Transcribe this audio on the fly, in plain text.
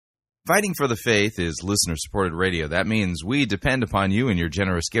Fighting for the Faith is listener-supported radio. That means we depend upon you and your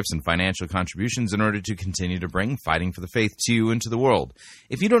generous gifts and financial contributions in order to continue to bring Fighting for the Faith to you and to the world.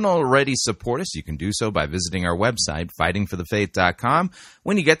 If you don't already support us, you can do so by visiting our website, fightingforthefaith.com.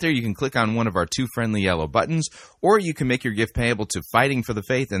 When you get there, you can click on one of our two friendly yellow buttons, or you can make your gift payable to Fighting for the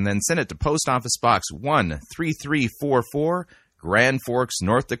Faith and then send it to Post Office Box 13344, Grand Forks,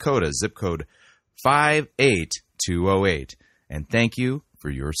 North Dakota, zip code 58208. And thank you for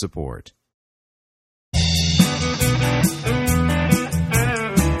your support.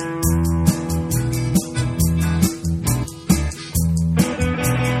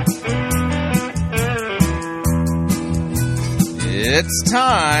 It's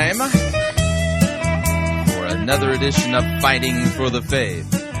time for another edition of Fighting for the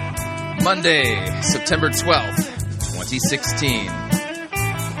Faith. Monday, September 12th, 2016.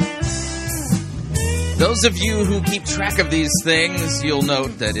 Those of you who keep track of these things, you'll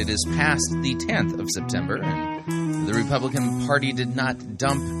note that it is past the 10th of September, and the Republican Party did not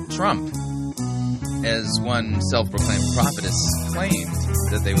dump Trump, as one self-proclaimed prophetess claimed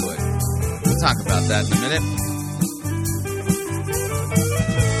that they would. We'll talk about that in a minute.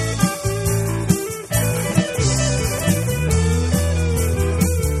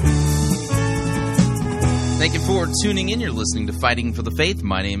 Thank you for tuning in. You're listening to Fighting for the Faith.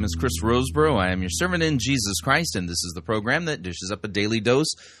 My name is Chris Roseborough. I am your servant in Jesus Christ, and this is the program that dishes up a daily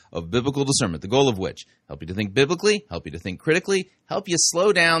dose of biblical discernment, the goal of which, help you to think biblically, help you to think critically, help you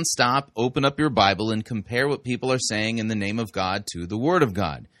slow down, stop, open up your Bible, and compare what people are saying in the name of God to the Word of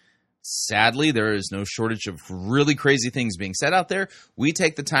God. Sadly, there is no shortage of really crazy things being said out there. We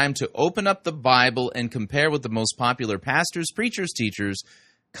take the time to open up the Bible and compare what the most popular pastors, preachers, teachers,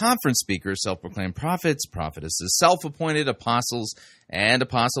 conference speakers, self-proclaimed prophets, prophetesses, self-appointed apostles and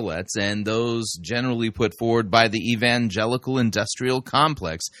apostolettes, and those generally put forward by the evangelical industrial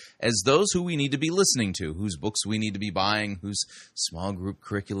complex as those who we need to be listening to, whose books we need to be buying, whose small group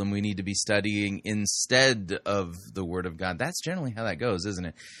curriculum we need to be studying instead of the Word of God. That's generally how that goes, isn't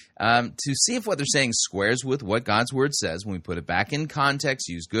it? To see if what they're saying squares with what God's Word says, when we put it back in context,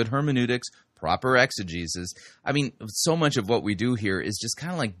 use good hermeneutics, proper exegesis. I mean, so much of what we do here is just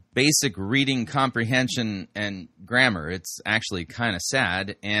kind of like basic reading comprehension and grammar. It's actually kind of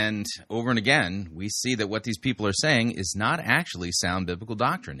sad, and over and again, we see that what these people are saying is not actually sound biblical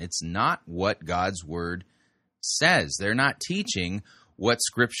doctrine. It's not what God's Word says. They're not teaching what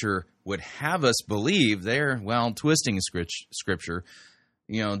Scripture would have us believe. They're, twisting Scripture,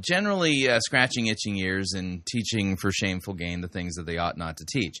 generally scratching itching ears and teaching for shameful gain the things that they ought not to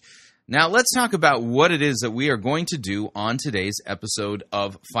teach. Now, let's talk about what it is that we are going to do on today's episode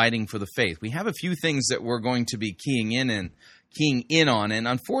of Fighting for the Faith. We have a few things that we're going to be keying in on, and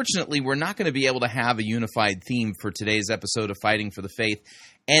unfortunately, we're not going to be able to have a unified theme for today's episode of Fighting for the Faith.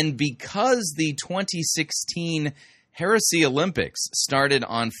 And because the 2016 Heresy Olympics started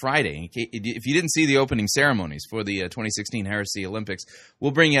on Friday, if you didn't see the opening ceremonies for the 2016 Heresy Olympics,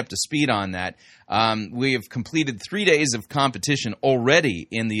 we'll bring you up to speed on that. We have completed 3 days of competition already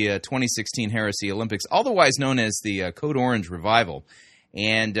in the 2016 Heresy Olympics, otherwise known as the Code Orange Revival.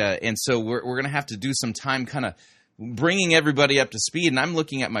 And so we're going to have to do some time kind of bringing everybody up to speed. And I'm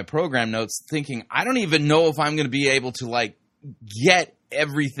looking at my program notes thinking, I don't even know if I'm going to be able to get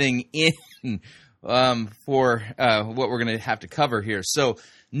everything in for what we're going to have to cover here. So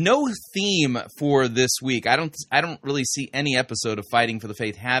no theme for this week. I don't really see any episode of Fighting for the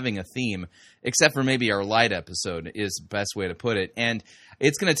Faith having a theme, except for maybe our light episode is the best way to put it. And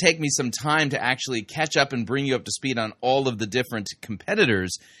it's going to take me some time to actually catch up and bring you up to speed on all of the different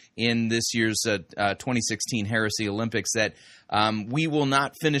competitors in this year's 2016 Heresy Olympics, that we will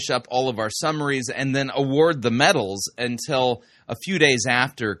not finish up all of our summaries and then award the medals until a few days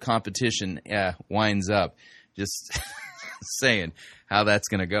after competition winds up. Just saying how that's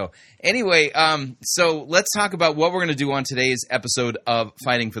going to go. Anyway, so let's talk about what we're going to do on today's episode of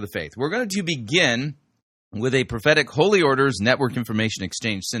Fighting for the Faith. We're going to begin with a prophetic Holy Orders Network Information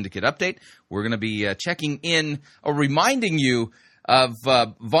Exchange Syndicate update. We're going to be checking in or reminding you of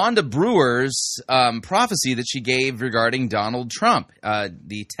Vonda Brewer's prophecy that she gave regarding Donald Trump.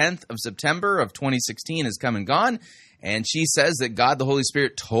 The 10th of September of 2016 has come and gone, and she says that God the Holy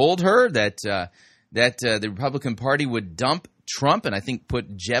Spirit told her that the Republican Party would dump Trump and I think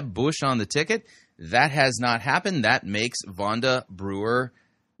put Jeb Bush on the ticket. That has not happened. That makes Vonda Brewer,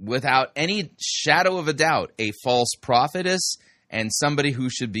 without any shadow of a doubt, a false prophetess and somebody who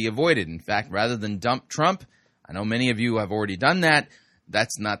should be avoided. In fact, rather than dump Trump, I know many of you have already done that.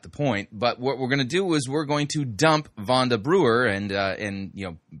 That's not the point. But what we're going to do is we're going to dump Vonda Brewer and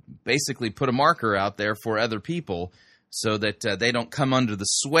basically put a marker out there for other people so that they don't come under the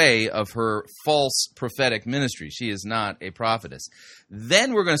sway of her false prophetic ministry. She is not a prophetess.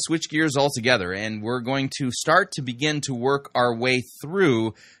 Then we're going to switch gears altogether, and we're going to start to begin to work our way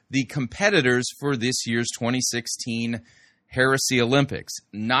through the competitors for this year's 2016 Heresy Olympics.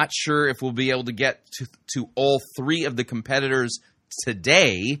 Not sure if we'll be able to get to all three of the competitors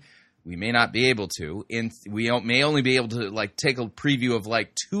today. We may not be able to. We may only be able to take a preview of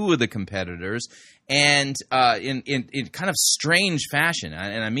two of the competitors. And in kind of strange fashion,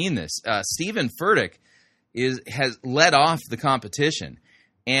 and I mean this, Stephen Furtick has led off the competition.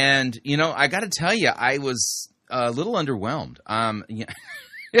 And, I got to tell you, I was a little underwhelmed.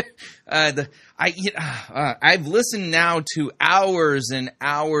 I've listened now to hours and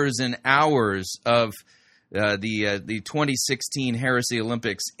hours and hours of the 2016 Heresy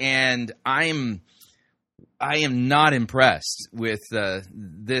Olympics, and I am not impressed with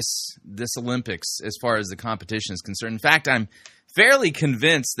this Olympics as far as the competition is concerned. In fact, I'm fairly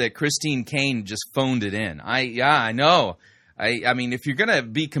convinced that Christine Caine just phoned it in. I know. I mean, if you're going to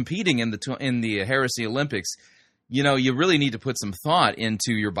be competing in the Heresy Olympics, you really need to put some thought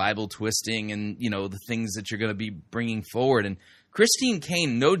into your Bible twisting and the things that you're going to be bringing forward. And Christine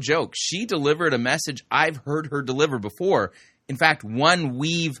Caine, no joke, she delivered a message I've heard her deliver before. In fact, one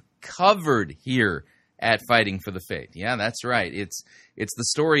we've covered here at Fighting for the Faith. Yeah, that's right. It's the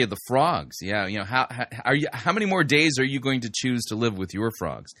story of the frogs. Yeah, how many more days are you going to choose to live with your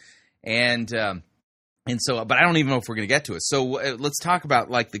frogs? And so, but I don't even know if we're going to get to it. So let's talk about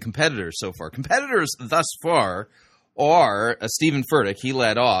the competitors so far. Competitors thus far are Stephen Furtick. He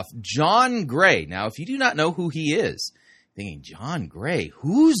led off. John Gray. Now, if you do not know who he is, thinking, John Gray,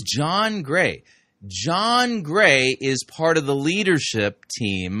 who's John Gray? John Gray is part of the leadership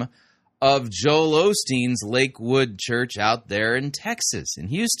team of Joel Osteen's Lakewood Church out there in Texas, in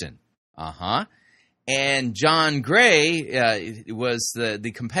Houston. And John Gray was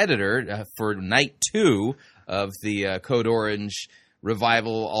the competitor for night 2 of the Code Orange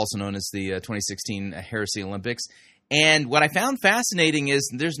revival, also known as the 2016 Heresy Olympics. And what I found fascinating is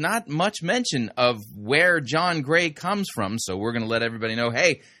there's not much mention of where John Gray comes from, so we're going to let everybody know,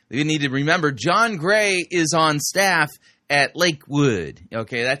 hey, you need to remember John Gray is on staff at Lakewood.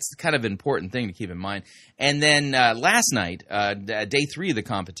 Okay, that's kind of an important thing to keep in mind. And then last night, day 3 of the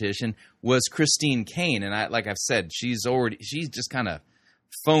competition, was Christine Caine. And like I've said, she's just kind of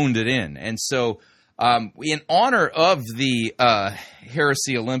phoned it in. And so in honor of the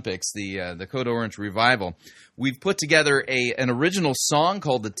Heresy Olympics, the Code Orange Revival, we've put together an original song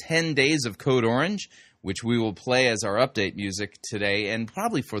called The 10 Days of Code Orange, which we will play as our update music today, and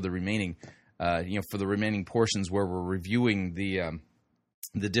probably for the remaining for the remaining portions where we're reviewing the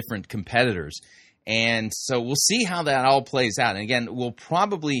different competitors. And so we'll see how that all plays out. And again, we'll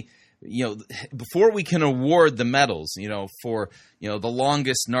probably, before we can award the medals, for, the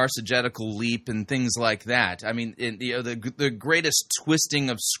longest narcissetical leap and things like that. I mean, the greatest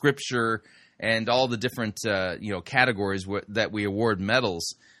twisting of Scripture and all the different, categories that we award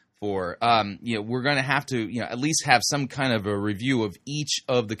medals for, we're going to have to, at least have some kind of a review of each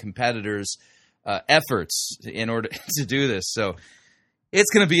of the competitors' efforts in order to do this. So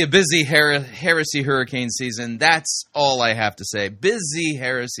it's going to be a busy Heresy Hurricane season. That's all I have to say. Busy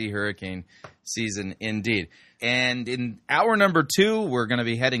Heresy Hurricane season indeed. And in hour number 2, we're going to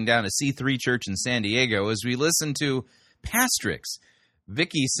be heading down to C3 Church in San Diego as we listen to Pastrix,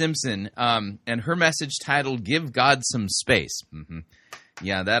 Vicki Simpson, and her message titled "Give God Some Space."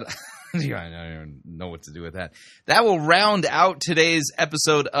 Yeah, that I don't even know what to do with that. That will round out today's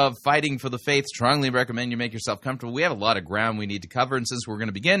episode of Fighting for the Faith. Strongly recommend you make yourself comfortable. We have a lot of ground we need to cover, and since we're going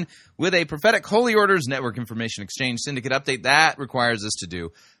to begin with a Prophetic Holy Orders Network Information Exchange Syndicate update, that requires us to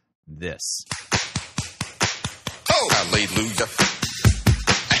do this. Oh, hallelujah.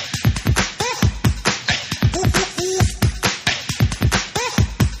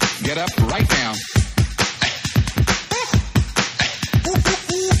 Get up right now.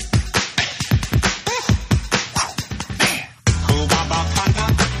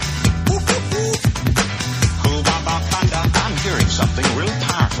 I'm hearing something real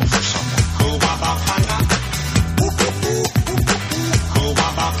powerful for someone.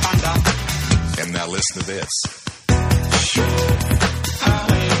 And now listen to this.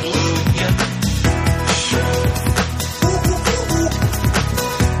 Hallelujah.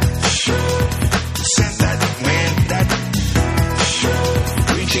 Said that man that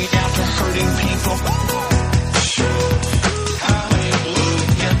reaching out to hurting people.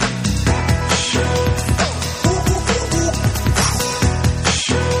 Hallelujah.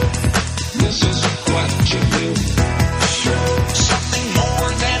 This is what you do. Something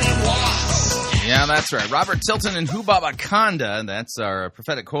more than it was. Yeah, that's That's right. Robert Tilton and Hubaba Kanda. That's our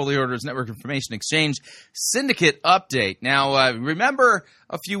Prophetic Holy Orders Network Information Exchange Syndicate update. Now, remember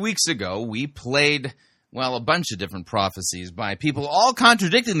a few weeks ago, we played, well, a bunch of different prophecies by people all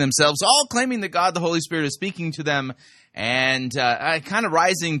contradicting themselves, all claiming that God the Holy Spirit is speaking to them, and kind of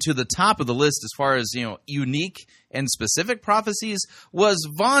rising to the top of the list as far as, unique and specific prophecies was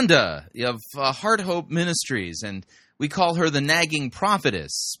Vonda of Heart Hope Ministries, and we call her the nagging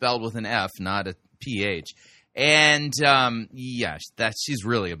prophetess, spelled with an F, not a PH. And, she's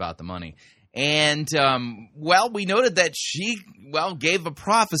really about the money. And, we noted that she, gave a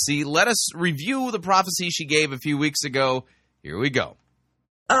prophecy. Let us review the prophecy she gave a few weeks ago. Here we go.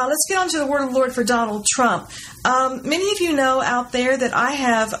 Let's get on to the word of the Lord for Donald Trump. Many of you know out there that I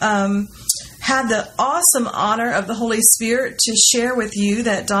have had the awesome honor of the Holy Spirit to share with you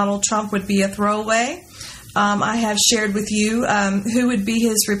that Donald Trump would be a throwaway. I have shared with you who would be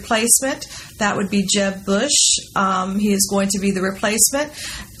his replacement. That would be Jeb Bush. He is going to be the replacement.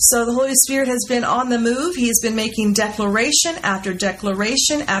 So the Holy Spirit has been on the move. He has been making declaration after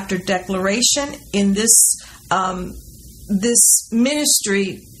declaration after declaration in this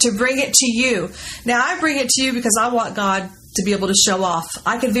ministry to bring it to you. Now, I bring it to you because I want God to be able to show off.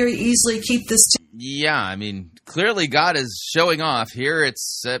 I could very easily keep this to... Yeah, clearly God is showing off here.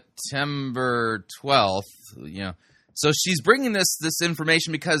 It's September 12th, So she's bringing this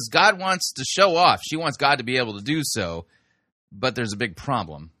information because God wants to show off. She wants God to be able to do so, but there's a big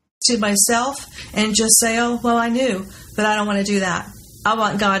problem. To myself and just say, I knew, but I don't want to do that. I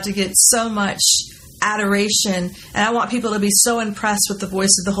want God to get so much adoration, and I want people to be so impressed with the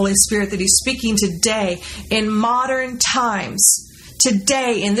voice of the Holy Spirit that He's speaking today in modern times,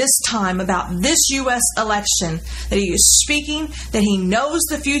 today in this time about this U.S. election, that He is speaking, that He knows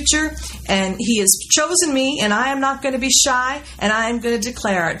the future, and He has chosen me, and I am not going to be shy, and I am going to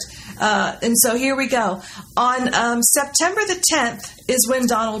declare it. And so here we go. On September the 10th is when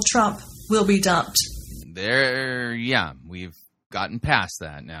Donald Trump will be dumped. We've gotten past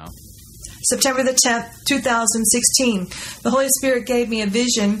that now. September the 10th, 2016. The Holy Spirit gave me a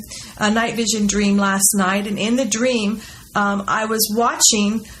night vision dream last night. And in the dream, I was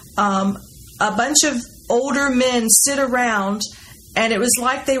watching a bunch of older men sit around, and it was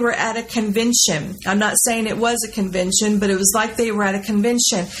like they were at a convention. I'm not saying it was a convention, but it was like they were at a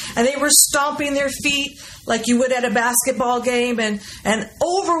convention. And they were stomping their feet like you would at a basketball game. And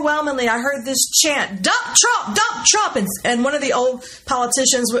overwhelmingly, I heard this chant, "Dump Trump, dump Trump." And one of the old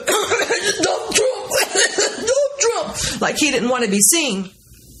politicians would, "Dump Trump, dump Trump," like he didn't want to be seen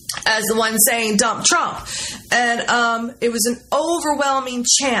as the one saying "dump Trump." And it was an overwhelming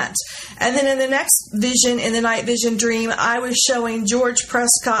chant. And then in the next vision, in the night vision dream, I was showing George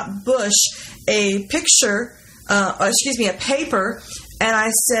Prescott Bush a picture, a paper, and I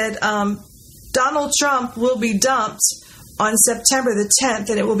said, Donald Trump will be dumped on September the 10th,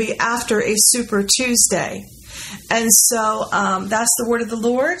 and it will be after a Super Tuesday. And so that's the word of the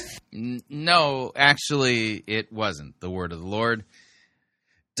Lord? No, actually, it wasn't the word of the Lord.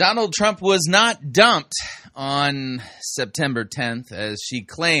 Donald Trump was not dumped on September 10th, as she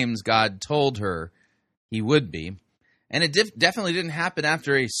claims God told her he would be. And it definitely didn't happen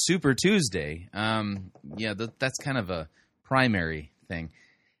after a Super Tuesday. That's kind of a primary thing.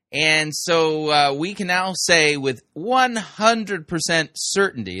 And so we can now say with 100%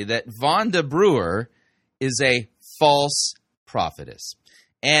 certainty that Vonda Brewer is a false prophetess.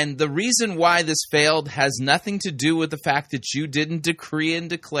 And the reason why this failed has nothing to do with the fact that you didn't decree and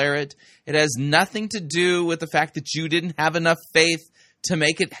declare it. It has nothing to do with the fact that you didn't have enough faith to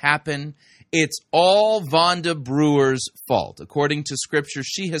make it happen. It's all Vonda Brewer's fault. According to Scripture,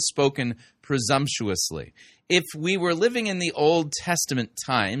 she has spoken presumptuously. If we were living in the Old Testament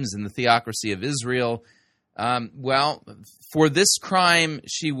times, in the theocracy of Israel, for this crime,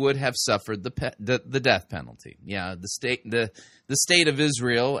 she would have suffered the death penalty. Yeah, the state of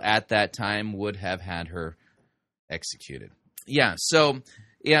Israel at that time would have had her executed.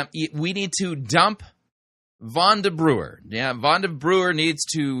 We need to dump Vonda Brewer. Yeah, Vonda Brewer needs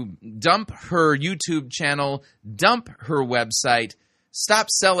to dump her YouTube channel, dump her website, stop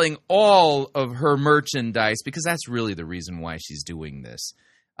selling all of her merchandise, because that's really the reason why she's doing this.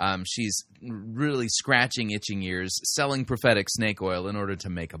 She's really scratching itching ears, selling prophetic snake oil in order to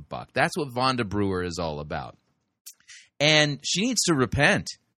make a buck. That's what Vonda Brewer is all about. And she needs to repent,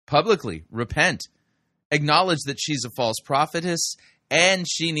 publicly repent, acknowledge that she's a false prophetess, and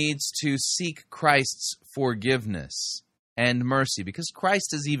she needs to seek Christ's forgiveness and mercy, because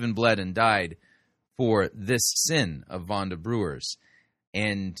Christ has even bled and died for this sin of Vonda Brewer's.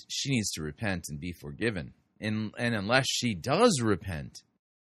 And she needs to repent and be forgiven. And unless she does repent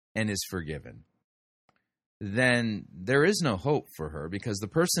and is forgiven, then there is no hope for her, because the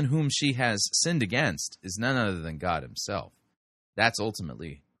person whom she has sinned against is none other than God himself. That's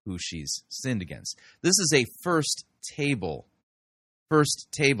ultimately who she's sinned against. This is a first table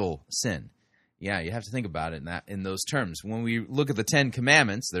sin. Yeah, you have to think about it in those terms. When we look at the Ten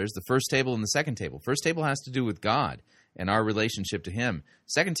Commandments, there's the first table and the second table. First table has to do with God and our relationship to him.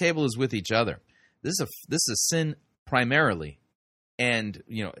 Second table is with each other. This is a sin primarily, and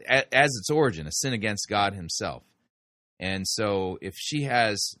as its origin, a sin against God himself. And so if she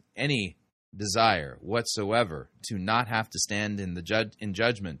has any desire whatsoever to not have to stand in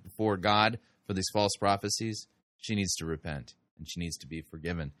judgment before God for these false prophecies, she needs to repent and she needs to be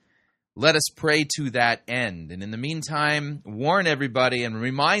forgiven. Let us pray to that end. And in the meantime, warn everybody and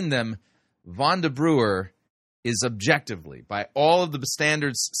remind them Vonda Brewer is objectively, by all of the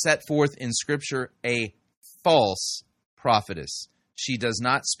standards set forth in Scripture, a false prophetess. She does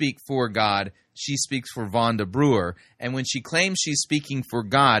not speak for God. She speaks for Vonda Brewer. And when she claims she's speaking for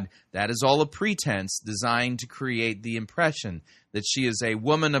God, that is all a pretense designed to create the impression that she is a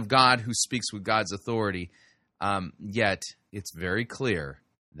woman of God who speaks with God's authority. Yet, it's very clear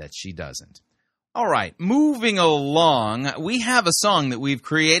that she doesn't. All right, moving along, we have a song that we've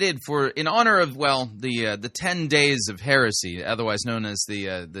created in honor of, the 10 Days of Heresy, otherwise known as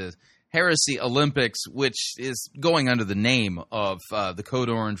the Heresy Olympics, which is going under the name of the Code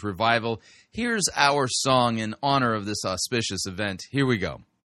Orange Revival. Here's our song in honor of this auspicious event. Here we go.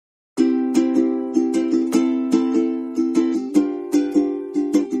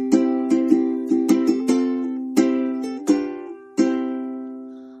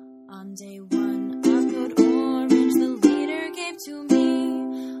 On day one of Code Orange, the leader gave to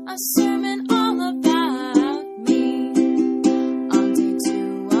me a sermon all about me. On day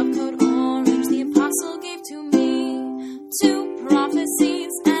two of Code Orange, the apostle gave to me 2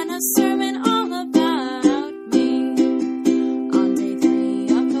 prophecies and a sermon all about me. On day 3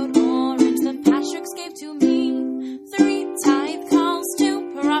 of Code Orange, the patriarchs gave to me 3 tithe calls,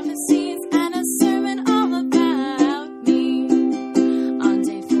 2 prophecies and a sermon all about me. On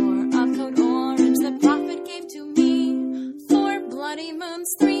day 4 of Code Orange, the prophet gave to me 4 bloody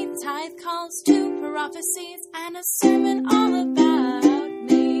moons, 3 tithe calls, 2 prophecies and a sermon all about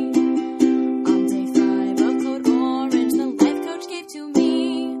me. On day 5 of Code Orange, the life coach gave to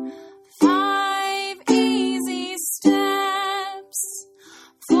me 5 easy steps,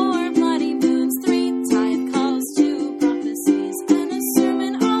 4 bloody moons, 3 tithe calls, 2 prophecies and a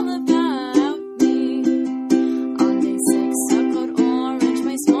sermon all about me. On day 6 of Code Orange,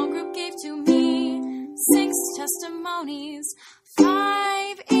 my small group gave to me 6 testimonies,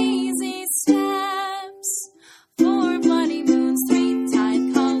 5 easy steps, 4 bloody moons, 3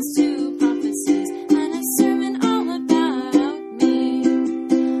 tithe calls, 2 prophecies, and a sermon all about me.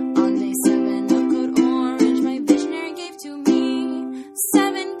 On day 7 of Code Orange, my visionary gave to me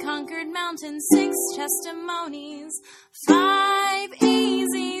 7 conquered mountains, 6 testimonies, 5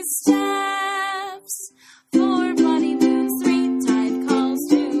 easy steps, 4 bloody moons, 3 tithe calls,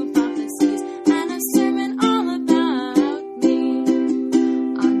 2 prophecies, and a sermon all about me.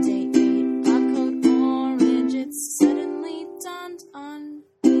 On day 8 of Code Orange, it suddenly dawned on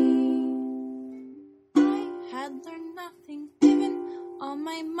me. I had learned nothing, given all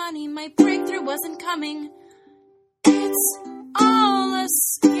my money, my breakthrough wasn't coming. It's all a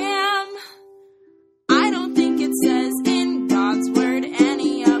scam. I don't think it says in God's word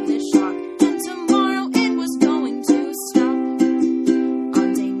any of this shock, and tomorrow it was going to stop.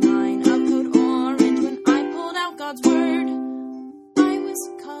 On day 9 of Code Orange, when I pulled out God's word, I was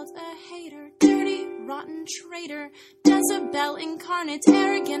called a hater, dirty, rotten traitor, Jezebel incarnate,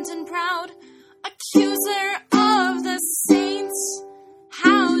 arrogant and proud, accuser of the saints.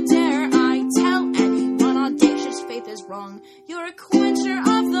 How dare I tell anyone audacious faith is wrong? You're a quencher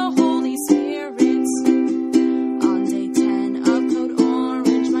of the Holy Spirit. On day 10 of Code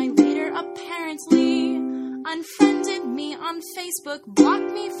Orange, my leader apparently unfriended me on Facebook,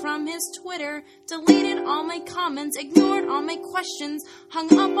 blocked me from his Twitter, deleted all my comments, ignored all my questions,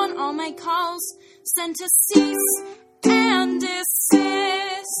 hung up on all my calls, sent a cease and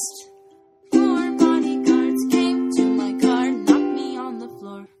desist. 4 bodyguards came to my car, knocked me on the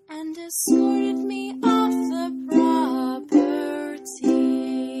floor, and escorted me off the property.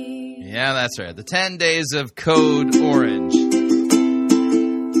 Yeah, that's right. The 10 Days of Code Orange.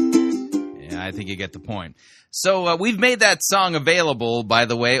 Yeah, I think you get the point. So we've made that song available, by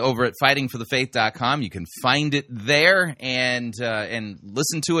the way, over at fightingforthefaith.com. You can find it there and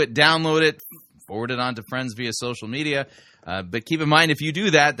listen to it, download it, forward it on to friends via social media. But keep in mind, if you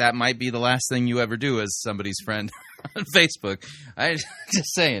do that, that might be the last thing you ever do as somebody's friend on Facebook. I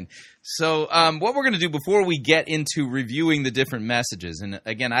just saying. So what we're going to do before we get into reviewing the different messages, and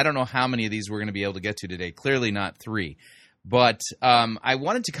again, I don't know how many of these we're going to be able to get to today. Clearly not 3. But I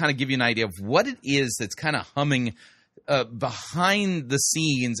wanted to kind of give you an idea of what it is that's kind of humming behind the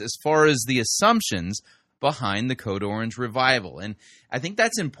scenes as far as the assumptions behind the Code Orange revival. And I think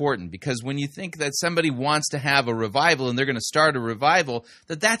that's important because when you think that somebody wants to have a revival and they're going to start a revival,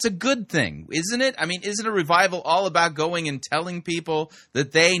 that's a good thing, isn't it? I mean, isn't a revival all about going and telling people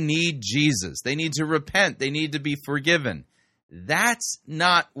that they need Jesus? They need to repent. They need to be forgiven. That's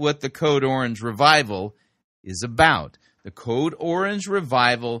not what the Code Orange revival is about. The Code Orange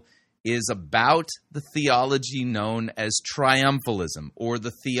revival is about the theology known as triumphalism, or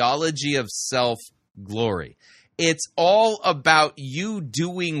the theology of self-glory. It's all about you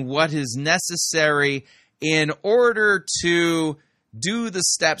doing what is necessary in order to do the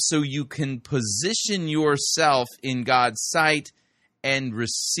steps so you can position yourself in God's sight and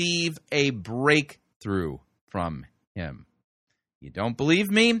receive a breakthrough from Him. You don't believe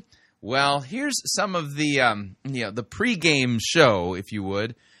me? Well, here's some of the the pregame show, if you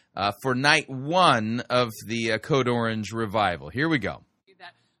would, for night 1 of the Code Orange revival. Here we go.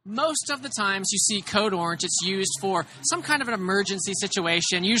 Most of the times you see Code Orange, it's used for some kind of an emergency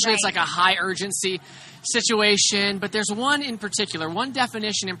situation. Usually it's like a high urgency situation, but there's one in particular, one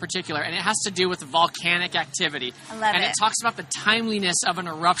definition in particular, and it has to do with volcanic activity. I love and it. it talks about the timeliness of an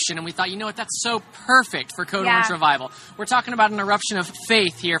eruption, and we thought, you know what, that's so perfect for Code Orange Revival. We're talking about an eruption of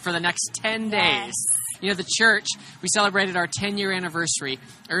faith here for the next 10 days. You know, the church, we celebrated our 10-year anniversary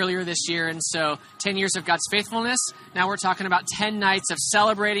earlier this year, and so 10 years of God's faithfulness. Now we're talking about 10 nights of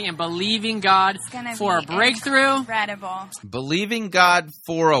celebrating and believing God for a breakthrough. Incredible. Believing God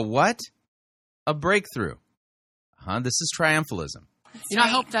for a what? A breakthrough. This is triumphalism. You know, I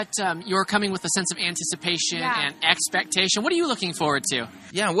hope that you're coming with a sense of anticipation and expectation. What are you looking forward to?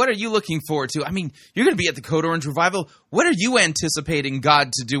 Yeah, what are you looking forward to? I mean, you're going to be at the Code Orange Revival. What are you anticipating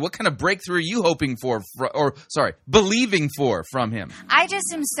God to do? What kind of breakthrough are you hoping for, believing for from Him? I just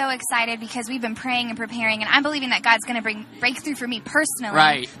am so excited because we've been praying and preparing, and I'm believing that God's going to bring breakthrough for me personally.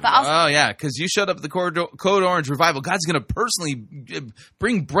 Right. But also, oh, yeah, because you showed up at the Code Orange Revival. God's going to personally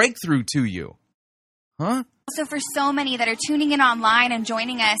bring breakthrough to you. Huh? Also, for so many that are tuning in online and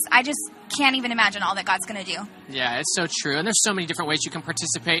joining us, I just can't even imagine all that God's going to do. Yeah, it's so true. And there's so many different ways you can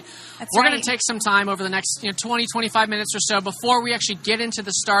participate. That's We're right. going to take some time over the next 20, 25 minutes or so before we actually get into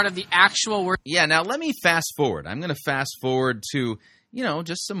the start of the actual work. Yeah, now let me fast forward. I'm going to fast forward to,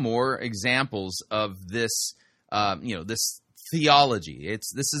 just some more examples of this, this theology.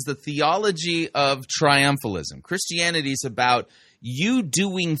 This is the theology of triumphalism. Christianity is about you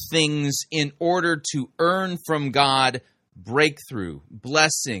doing things in order to earn from God breakthrough,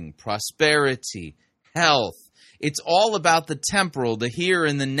 blessing, prosperity, health. It's all about the temporal, the here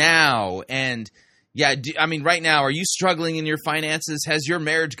and the now. And right now, are you struggling in your finances? Has your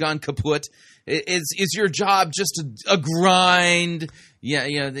marriage gone kaput? Is your job just a grind?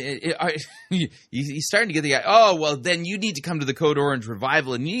 You're starting to get the idea. Oh, well, then you need to come to the Code Orange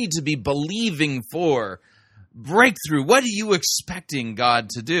Revival, and you need to be believing for breakthrough. What are you expecting God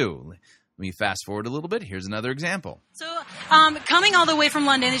to do? Let me fast forward a little bit. Here's another example. So, coming all the way from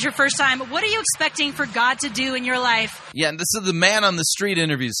London is your first time. What are you expecting for God to do in your life? Yeah, and this is the man on the street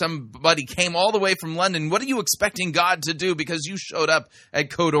interview. Somebody came all the way from London. What are you expecting God to do because you showed up at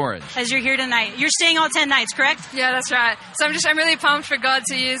Code Orange? As you're here tonight. You're staying all 10 nights, correct? Yeah, that's right. So I'm really pumped for God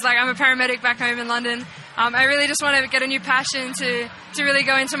to use, I'm a paramedic back home in London. I really just want to get a new passion to really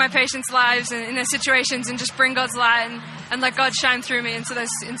go into my patients' lives and in their situations and just bring God's light and let God shine through me into those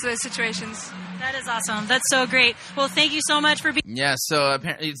situations. That is awesome. That's so great. Well, thank you so much for being... Yeah, so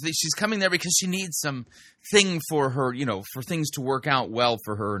apparently she's coming there because she needs some thing for her, for things to work out well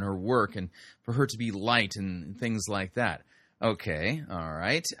for her in her work and for her to be light and things like that. Okay, all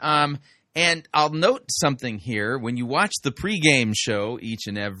right. And I'll note something here. When you watch the pregame show each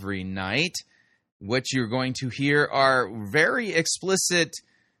and every night, what you're going to hear are very explicit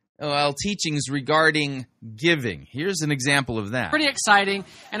teachings regarding giving. Here's an example of that. Pretty exciting.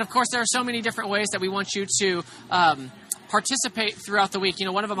 And, of course, there are so many different ways that we want you to participate throughout the week.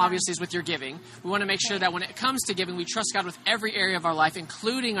 One of them, obviously, is with your giving. We want to make sure that when it comes to giving, we trust God with every area of our life,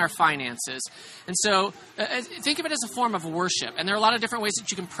 including our finances. And so think of it as a form of worship. And there are a lot of different ways that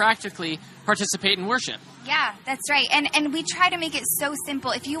you can practically participate in worship. Yeah, that's right. And we try to make it so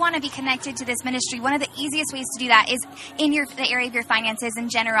simple. If you want to be connected to this ministry, one of the easiest ways to do that is in the area of your finances and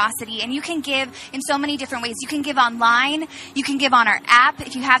generosity. And you can give in so many different different ways. You can give online. You can give on our app.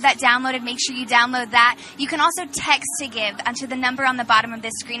 If you have that downloaded, make sure you download that. You can also text to give onto the number on the bottom of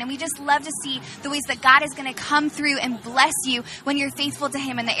this screen. And we just love to see the ways that God is going to come through and bless you when you're faithful to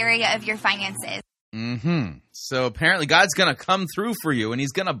Him in the area of your finances. So apparently God's going to come through for you, and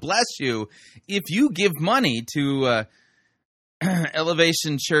He's going to bless you if you give money to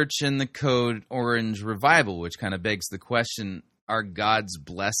Elevation Church and the Code Orange Revival, which kind of begs the question, are God's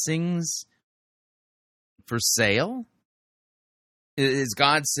blessings for sale? Is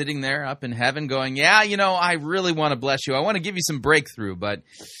God sitting there up in heaven going, yeah, I really want to bless you. I want to give you some breakthrough, but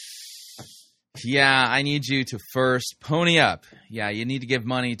yeah, I need you to first pony up. Yeah, you need to give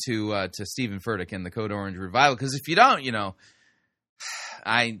money to Stephen Furtick and the Code Orange Revival, because if you don't,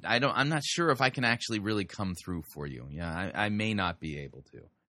 I'm not sure if I can actually really come through for you. Yeah, I may not be able to.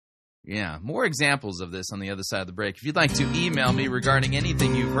 Yeah, more examples of this on the other side of the break. If you'd like to email me regarding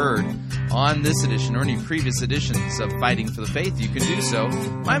anything you've heard on this edition or any previous editions of Fighting for the Faith, you can do so.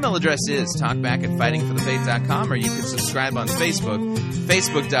 My email address is talkback@fightingforthefaith.com, or you can subscribe on Facebook,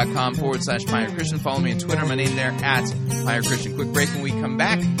 facebook.com/Fire Christian. Follow me on Twitter, my name there, @Fire Christian. Quick break. When we come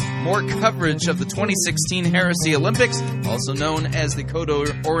back, more coverage of the 2016 Heresy Olympics, also known as the Code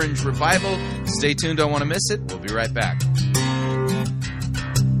Orange Revival. Stay tuned, don't want to miss it. We'll be right back.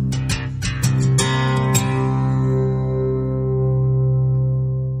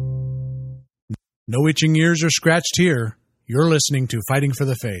 No itching ears are scratched here. You're listening to Fighting for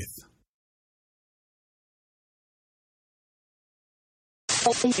the Faith.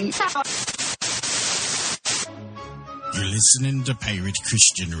 You're listening to Pirate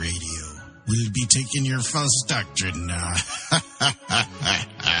Christian Radio. We'll be taking your false doctrine now.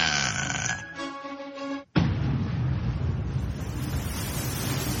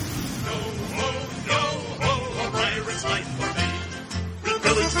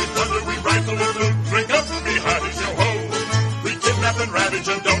 Drink up, me hearties, yo ho. We kidnap and ravage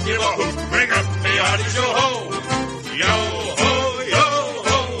and don't give a hoot. Bring up, me hearties, yo ho. Yo ho,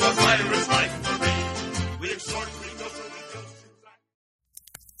 a pirate's life for me. We exhort, we go, so we go.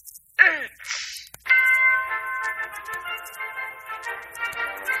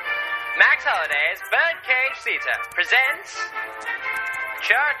 Max Holliday's Birdcage Theater presents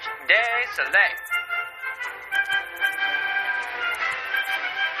Church Day Soleil.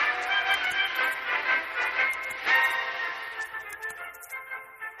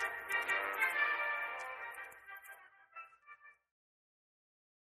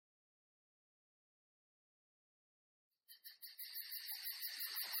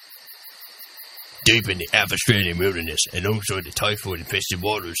 Deep in the Australian wilderness, alongside the typhoid-infested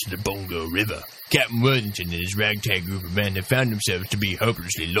waters of the Bongo River, Captain Worthington and his ragtag group of men have found themselves to be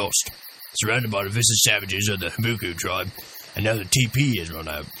hopelessly lost. Surrounded by the vicious savages of the Habuku tribe, and now the TP has run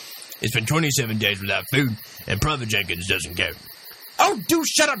out. It's been 27 days without food, and Private Jenkins doesn't count. Oh, do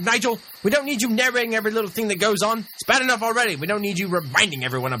shut up, Nigel! We don't need you narrating every little thing that goes on. It's bad enough already. We don't need you reminding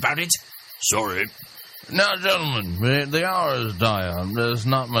everyone about it. Sorry. Now, gentlemen, the hour is dire. There's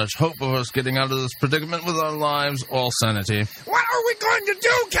not much hope of us getting out of this predicament with our lives or sanity. What are we going to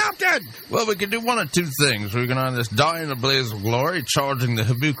do, Captain? Well, we can do one of two things. We can either die in a blaze of glory, charging the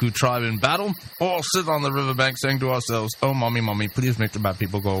Habuku tribe in battle, or sit on the riverbank saying to ourselves, oh, mommy, please make the bad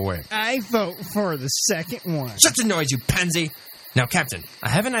people go away. I vote for the second one. Shut the noise, you pansy! Now, Captain, I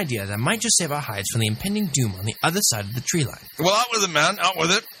have an idea that might just save our hides from the impending doom on the other side of the tree line. Well, out with it, man. Out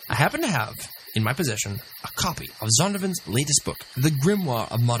with it. I happen to have, in my possession, a copy of Zondervan's latest book, The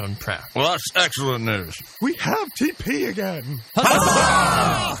Grimoire of Modern Prayer. Well, that's excellent news. We have TP again.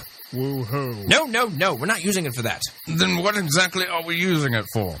 Woo-hoo. No, we're not using it for that. Then what exactly are we using it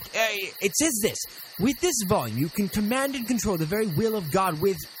for? It says this. With this volume, you can command and control the very will of God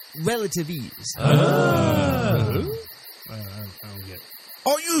with relative ease. I don't get it.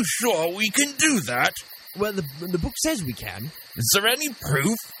 Are you sure we can do that? Well, the book says we can. Is there any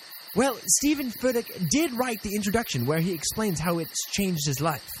proof? Well, Stephen Furtick did write the introduction where he explains how it's changed his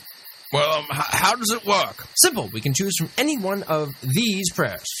life. Well, how does it work? Simple. We can choose from any one of these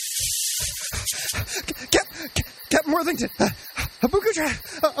prayers. Captain Worthington, Habuku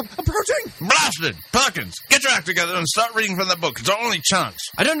approaching! Blasted! Perkins, get your act together and start reading from the book. It's our only chance.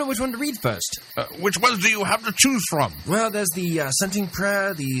 I don't know which one to read first. Which ones do you have to choose from? Well, there's the Scenting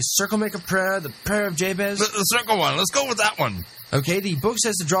Prayer, the Circle Maker Prayer, the Prayer of Jabez. The circle one. Let's go with that one. Okay, the book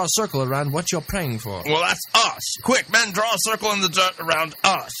says to draw a circle around what you're praying for. Well, that's us. Quick, men, draw a circle in the dirt around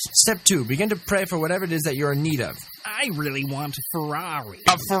us. Step 2, begin to pray for whatever it is that you're in need of. I really want a Ferrari.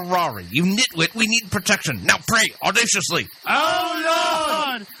 A Ferrari. You nitwit, we need protection. Now pray, audaciously.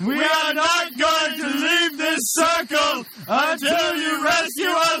 Oh, Lord, we are not going to leave this circle until you rescue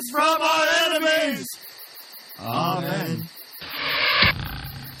us from our enemies. Amen.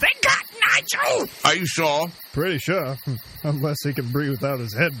 They got Nigel! Are you sure? Pretty sure. Unless he can breathe without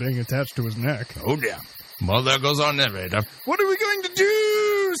his head being attached to his neck. Oh, dear. Well, there goes our narrator. What are we going to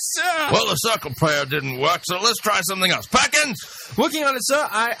do, sir? Well, the circle prayer didn't work, so let's try something else. Perkins! Working on it, sir.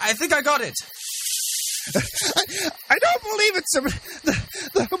 I think I got it. I don't believe it, sir.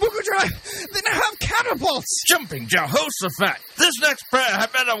 The Habuku Drive, they now have catapults. Jumping Jehoshaphat! This next prayer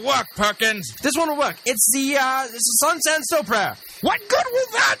had better work, Perkins. This one will work. It's the sun, sand, snow prayer. What good will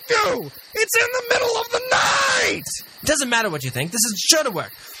that do? It's in the middle of the night. It doesn't matter what you think. This is sure to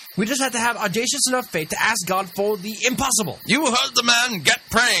work. We just have to have audacious enough faith to ask God for the impossible. You heard the man. Get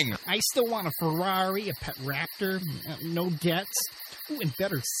praying. I still want a Ferrari, a pet raptor, no debts, and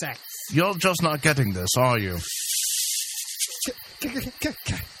better sex. You're just not getting this, are you?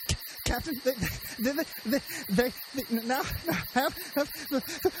 Captain, they now have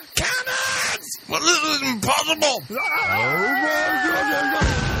cannons! Well, this is impossible!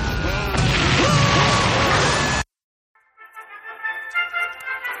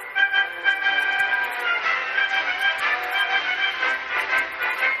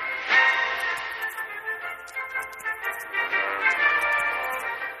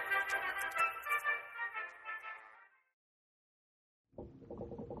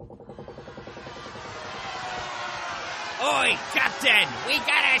 Oi, Captain! We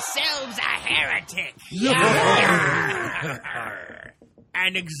got ourselves a heretic!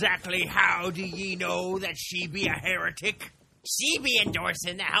 And exactly how do ye know that she be a heretic? She be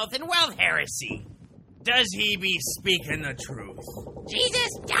endorsing the health and wealth heresy. Does he be speaking the truth? Jesus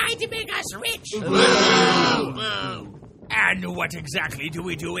died to make us rich! And what exactly do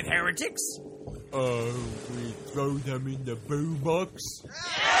we do with heretics? We throw them in the boo box.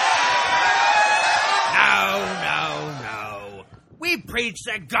 No. We preach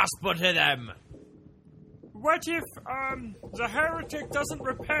the gospel to them. What if, the heretic doesn't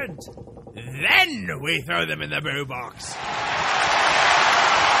repent? Then we throw them in the boo box.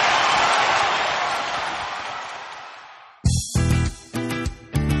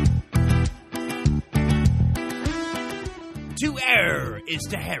 To err is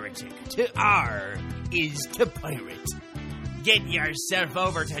to heretic. To R is to pirate. Get yourself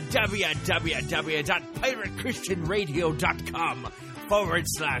over to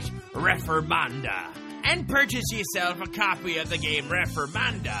www.piratechristianradio.com/Reformanda and purchase yourself a copy of the game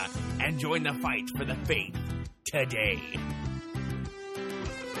Reformanda and join the fight for the faith today.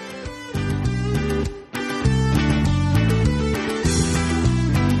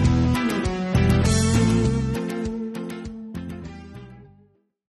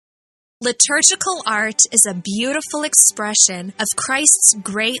 Liturgical art is a beautiful expression of Christ's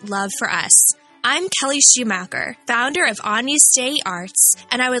great love for us. I'm Kelly Schumacher, founder of Agnus Dei Arts,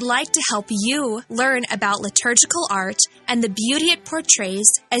 and I would like to help you learn about liturgical art and the beauty it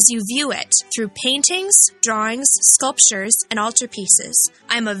portrays as you view it through paintings, drawings, sculptures, and altarpieces.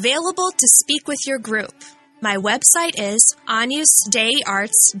 I'm available to speak with your group. My website is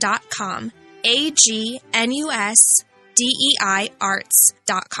agnusdeiarts.com, AGNUSDEI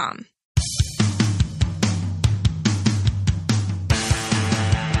arts.com.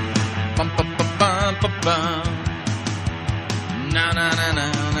 All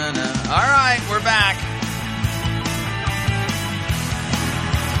right, we're back.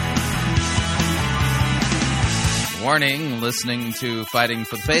 Warning, listening to Fighting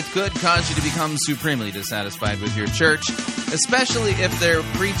for the Faith could cause you to become supremely dissatisfied with your church, especially if they're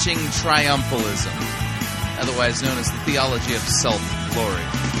preaching triumphalism, otherwise known as the theology of self-glory.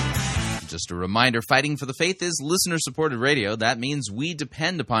 Just a reminder, Fighting for the Faith is listener-supported radio. That means we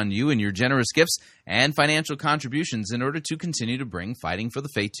depend upon you and your generous gifts and financial contributions in order to continue to bring Fighting for the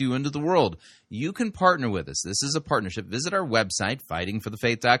Faith to you into the world. You can partner with us. This is a partnership. Visit our website,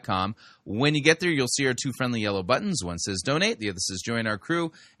 fightingforthefaith.com. When you get there, you'll see our two friendly yellow buttons. One says donate, the other says join our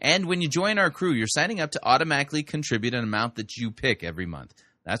crew. And when you join our crew, you're signing up to automatically contribute an amount that you pick every month.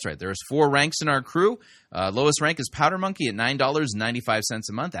 That's right. There's 4 ranks in our crew. Lowest rank is Powder Monkey at $9.95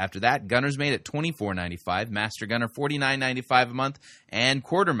 a month. After that, Gunner's Mate at $24.95, Master Gunner $49.95 a month, and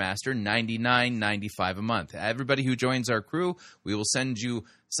Quartermaster $99.95 a month. Everybody who joins our crew, we will send you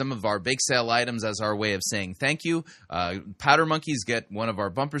some of our bake sale items as our way of saying thank you. Powder Monkeys get one of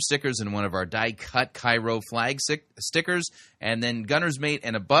our bumper stickers and one of our die-cut Cairo flag stickers. And then Gunner's Mate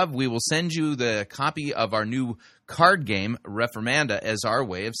and above, we will send you the copy of our new card game, Reformanda, as our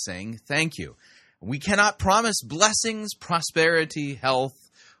way of saying thank you. We cannot promise blessings, prosperity, health,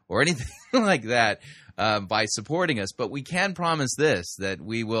 or anything like that by supporting us, but we can promise this, that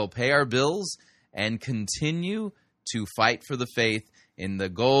we will pay our bills and continue to fight for the faith in the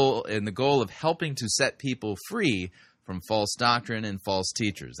goal of helping to set people free from false doctrine and false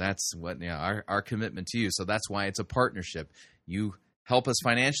teachers. That's what our commitment to you. So that's why it's a partnership. You help us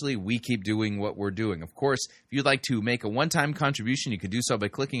financially, we keep doing what we're doing. Of course, if you'd like to make a one-time contribution, you can do so by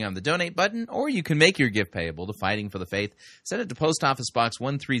clicking on the donate button, or you can make your gift payable to Fighting for the Faith. Send it to Post Office Box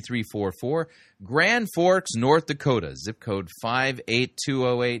 13344, Grand Forks, North Dakota, zip code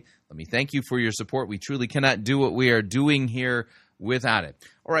 58208. Let me thank you for your support. We truly cannot do what we are doing here without it.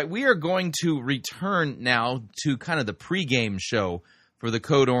 All right, we are going to return now to kind of the pregame show for the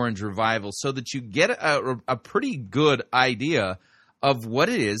Code Orange Revival so that you get a pretty good idea of what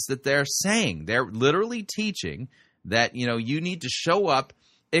it is that they're saying. They're literally teaching that, you need to show up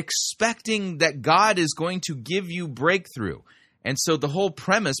expecting that God is going to give you breakthrough. And so the whole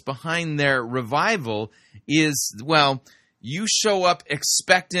premise behind their revival is, well, you show up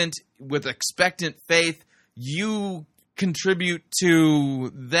expectant with expectant faith, you contribute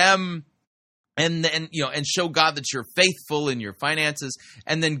to them, and then, and show God that you're faithful in your finances,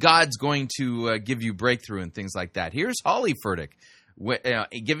 and then God's going to give you breakthrough and things like that. Here's Holly Furtick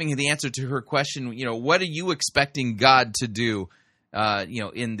giving the answer to her question, what are you expecting God to do,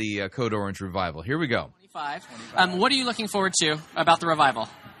 in the Code Orange Revival? Here we go. 25. What are you looking forward to about the revival?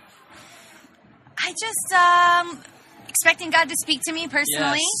 I just expecting God to speak to me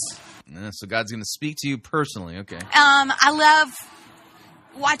personally. Yes. So God's going to speak to you personally. Okay. I love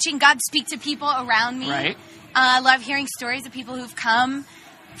watching God speak to people around me. Right. I love hearing stories of people who've come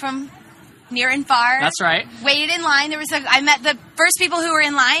from near and far. That's right. Waited in line. I met the first people who were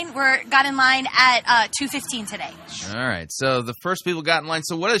in line got in line at 2:15 today. All right. So the first people got in line.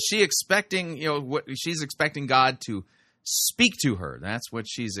 So what is she expecting? What she's expecting God to speak to her. That's what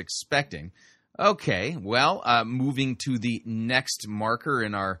she's expecting. Okay. Well, moving to the next marker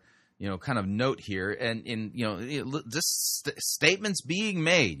in our kind of note here, and this statements being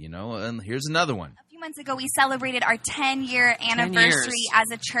made. And here's another one. A few months ago, we celebrated our 10-year anniversary as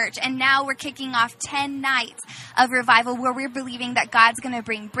a church, and now we're kicking off 10 nights of revival where we're believing that God's going to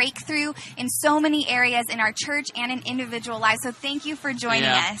bring breakthrough in so many areas in our church and in individual lives. So thank you for joining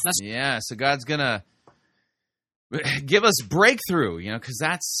us. Yeah, so God's going to give us breakthrough, because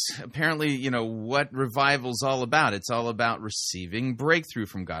that's apparently, what revival's all about. It's all about receiving breakthrough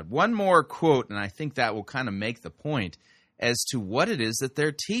from God. One more quote, and I think that will kind of make the point as to what it is that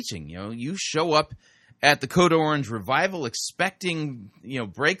they're teaching. You show up at the Code Orange Revival expecting,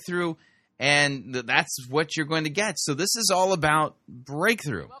 breakthrough, and that's what you're going to get. So this is all about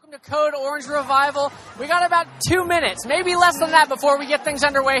breakthrough. Welcome to Code Orange Revival. We got about 2 minutes, maybe less than that, before we get things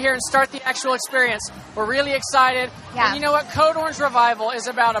underway here and start the actual experience. We're really excited. Yeah. And you know what? Code Orange Revival is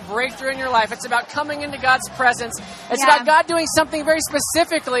about a breakthrough in your life. It's about coming into God's presence. It's about God doing something very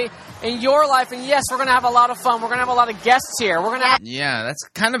specifically in your life. And yes, we're going to have a lot of fun. We're going to have a lot of guests here. We're going to have... Yeah, that's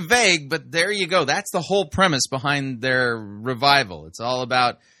kind of vague, but there you go. That's the whole premise behind their revival. It's all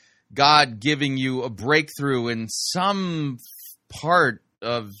about God giving you a breakthrough in some part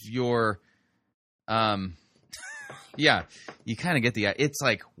of your, you kind of get it's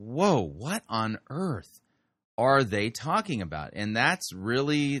like, whoa, what on earth are they talking about? And that's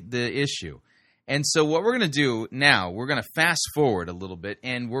really the issue. And so what we're going to do now, we're going to fast forward a little bit,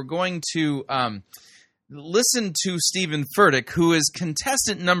 and we're going to listen to Stephen Furtick, who is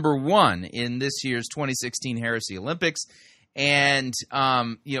contestant number 1 in this year's 2016 Heresy Olympics. And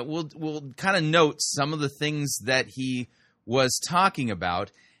we'll kind of note some of the things that he was talking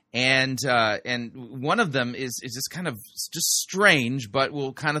about, and one of them is just kind of just strange, but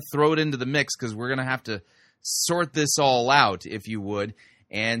we'll kind of throw it into the mix because we're going to have to sort this all out, if you would.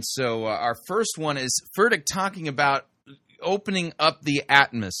 And so our first one is Furtick talking about opening up the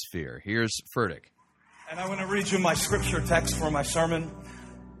atmosphere. Here's Furtick. And I want to read you my scripture text for my sermon.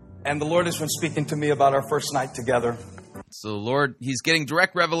 And the Lord has been speaking to me about our first night together. So the Lord, he's getting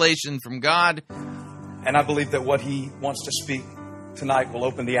direct revelation from God. And I believe that what he wants to speak tonight will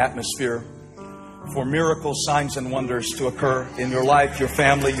open the atmosphere for miracles, signs, and wonders to occur in your life, your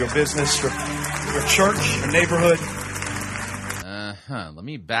family, your business, your church, your neighborhood. Let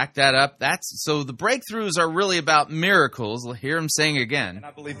me back that up. So the breakthroughs are really about miracles. Hear him saying again. And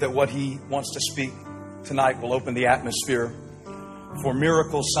I believe that what he wants to speak tonight will open the atmosphere for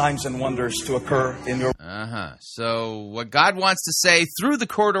miracles, signs, and wonders to occur in your... So what God wants to say through the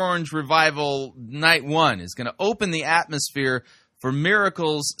Code Orange Revival Night 1 is going to open the atmosphere for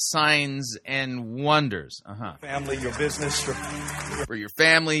miracles, signs, and wonders. Family, your business. For your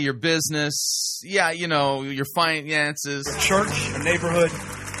family, your business, your finances. Your church, your neighborhood.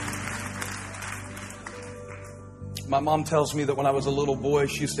 My mom tells me that when I was a little boy,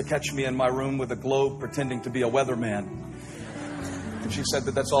 she used to catch me in my room with a globe pretending to be a weatherman. And she said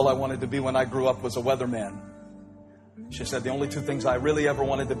that that's all I wanted to be when I grew up was a weatherman. She said the only two things I really ever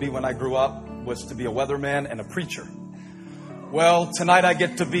wanted to be when I grew up was to be a weatherman and a preacher. Well, tonight I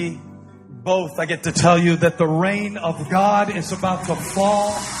get to be both. I get to tell you that the rain of God is about to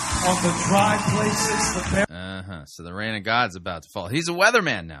fall on the dry places. So the rain of God's about to fall. He's a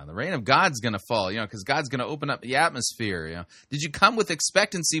weatherman now. The rain of God's going to fall, because God's going to open up the atmosphere. Did you come with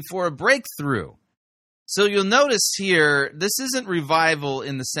expectancy for a breakthrough? So you'll notice here, this isn't revival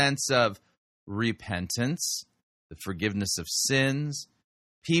in the sense of repentance, the forgiveness of sins,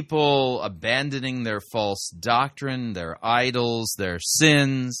 people abandoning their false doctrine, their idols, their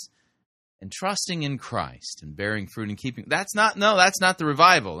sins, and trusting in Christ and bearing fruit and keeping. That's not the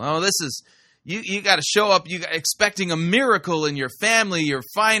revival. No, this is, you got to show up, expecting a miracle in your family, your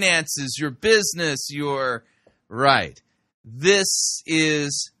finances, your business, right. This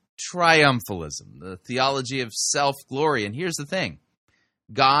is triumphalism, the theology of self-glory. And here's the thing.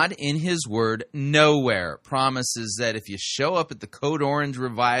 God, in His Word, nowhere promises that if you show up at the Code Orange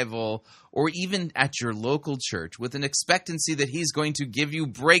revival or even at your local church with an expectancy that He's going to give you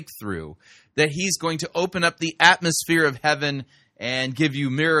breakthrough, that He's going to open up the atmosphere of heaven and give you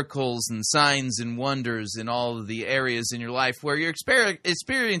miracles and signs and wonders in all of the areas in your life where you're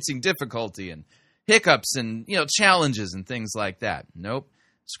experiencing difficulty and hiccups and challenges and things like that. Nope.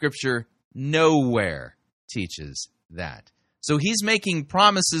 Scripture nowhere teaches that. So He's making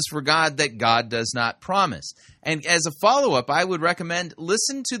promises for God that God does not promise. And as a follow-up, I would recommend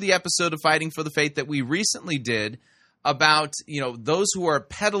listen to the episode of Fighting for the Faith that we recently did about, those who are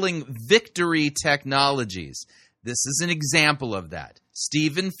peddling victory technologies. This is an example of that.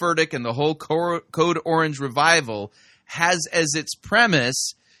 Stephen Furtick and the whole Code Orange revival has as its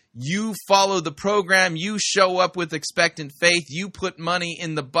premise, you follow the program, you show up with expectant faith, you put money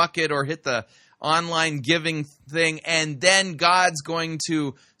in the bucket or hit the online giving thing, and then God's going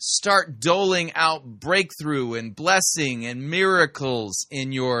to start doling out breakthrough and blessing and miracles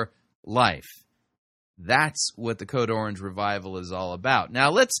in your life. That's what the Code Orange revival is all about.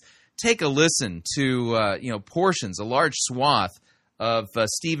 Now let's take a listen to portions, a large swath of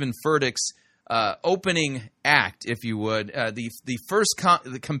Stephen Furtick's opening act, if you would. The first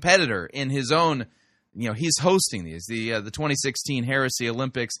competitor in his own. He's hosting these, the 2016 Heresy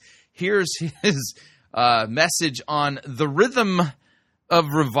Olympics. Here's his message on the rhythm of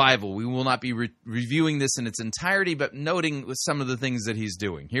revival. We will not be reviewing this in its entirety, but noting some of the things that he's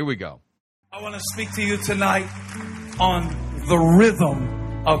doing. Here we go. I want to speak to you tonight on the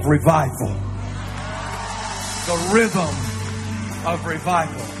rhythm of revival. The rhythm of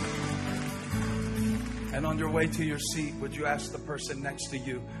revival. And on your way to your seat, would you ask the person next to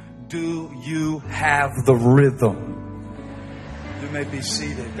you, do you have the rhythm? You may be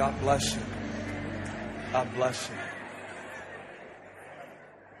seated. God bless you. God bless you.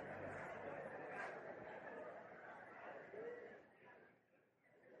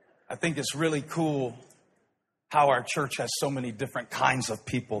 I think it's really cool how our church has so many different kinds of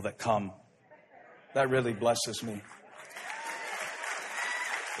people that come. That really blesses me.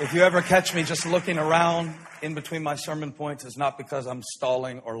 If you ever catch me just looking around in between my sermon points, it's not because I'm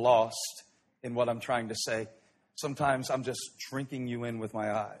stalling or lost in what I'm trying to say. Sometimes I'm just drinking you in with my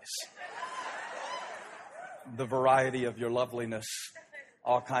eyes. The variety of your loveliness.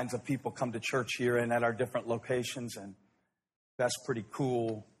 All kinds of people come to church here and at our different locations, and that's pretty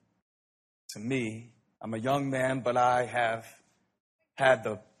cool to me. I'm a young man, but I have had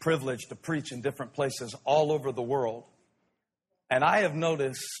the privilege to preach in different places all over the world. And I have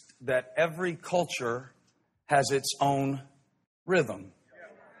noticed that every culture has its own rhythm.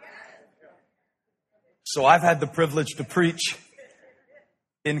 So I've had the privilege to preach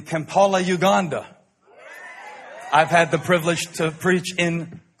in Kampala, Uganda. I've had the privilege to preach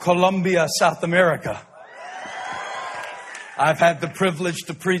in Colombia, South America. I've had the privilege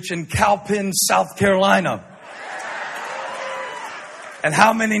to preach in Cowpens, South Carolina. And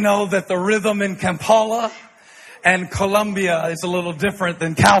how many know that the rhythm in Kampala and Colombia is a little different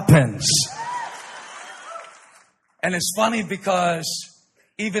than Cowpens? And it's funny because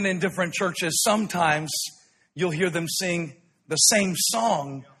even in different churches, sometimes you'll hear them sing the same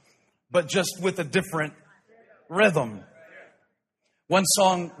song, but just with a different rhythm. One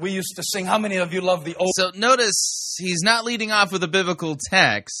song we used to sing, how many of you love the old... So notice he's not leading off with a biblical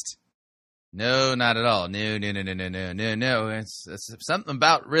text. No, not at all. No. It's something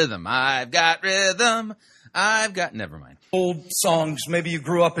about rhythm. I've got rhythm. Never mind. Old songs. Maybe you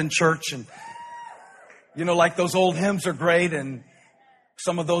grew up in church and, like those old hymns are great, and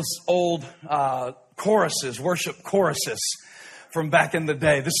some of those old choruses, worship choruses from back in the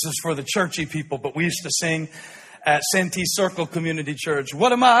day. This is for the churchy people, but we used to sing, at Santee Circle Community Church.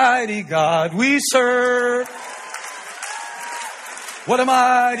 What a mighty God we serve. What a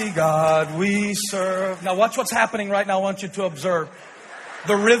mighty God we serve. Now watch what's happening right now. I want you to observe.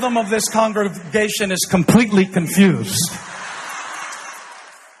 The rhythm of this congregation is completely confused.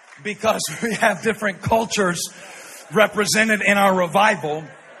 Because we have different cultures represented in our revival.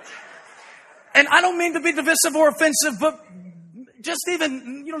 And I don't mean to be divisive or offensive, but just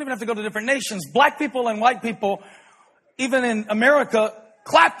even, you don't even have to go to different nations. Black people and white people, even in America,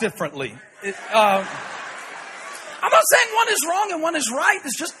 clap differently. I'm not saying one is wrong and one is right.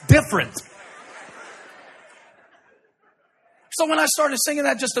 It's just different. So when I started singing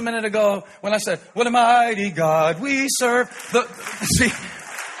that just a minute ago, when I said, what a mighty God we serve,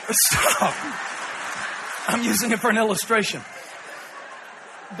 stop. I'm using it for an illustration.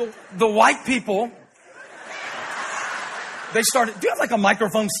 The white people, they started, do you have like a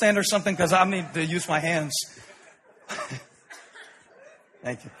microphone stand or something? Because I need to use my hands.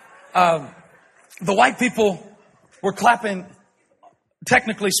 Thank you. The white people were clapping,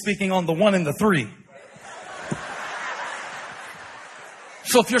 technically speaking, on the 1 and the 3.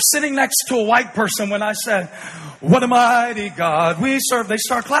 So if you're sitting next to a white person, when I said, what a mighty God we serve, they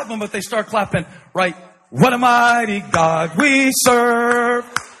start clapping, but they start clapping right. What a mighty God we serve.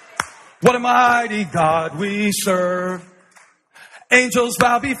 What a mighty God we serve. Angels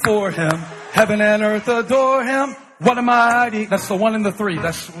bow before him. Heaven and earth adore him. What a mighty... That's the 1 and the 3.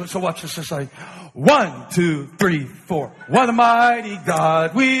 So watch this. It's like 1, 2, 3, 4. What a mighty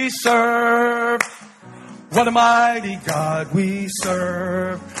God we serve. What a mighty God we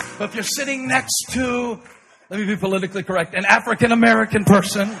serve. But if you're sitting next to, let me be politically correct, an African American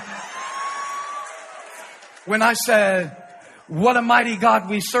person, when I said, what a mighty God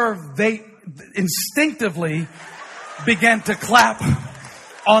we serve, they instinctively began to clap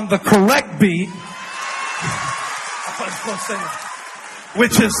on the correct beat,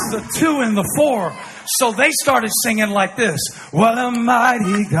 which is the 2 and the 4. So they started singing like this. What a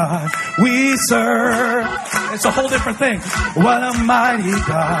mighty God we serve. It's a whole different thing. What a mighty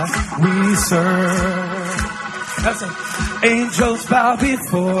God we serve. That's it. Angels bow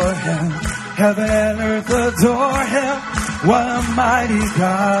before him. Heaven and earth adore him. What a mighty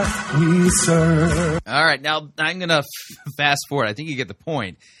God we serve. All right, now I'm going to fast forward. I think you get the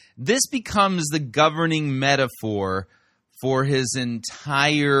point. This becomes the governing metaphor for his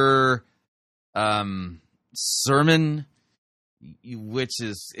entire sermon, which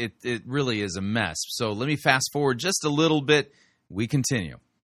is, it really is a mess. So let me fast forward just a little bit. We continue.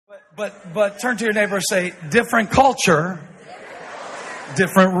 But turn to your neighbor and say, different culture,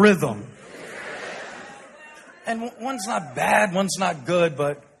 different rhythm. And one's not bad, one's not good,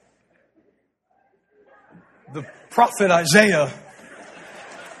 but the prophet Isaiah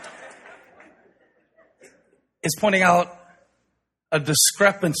is pointing out a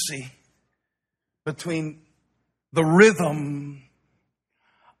discrepancy between the rhythm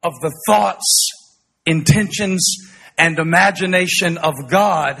of the thoughts, intentions, and imagination of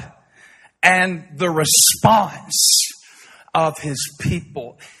God and the response of his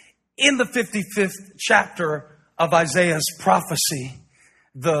people. In the 55th chapter of Isaiah's prophecy,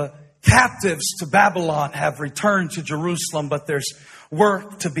 the captives to Babylon have returned to Jerusalem, but there's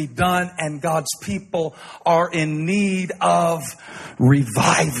work to be done, and God's people are in need of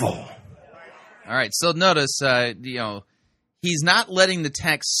revival. All right, so notice, he's not letting the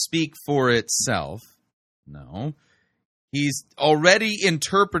text speak for itself. No. He's already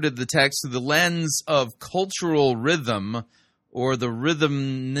interpreted the text through the lens of cultural rhythm, or the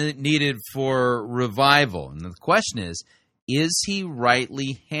rhythm needed for revival. And the question is he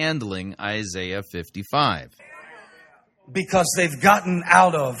rightly handling Isaiah 55? Because they've gotten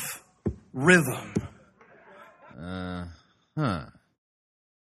out of rhythm.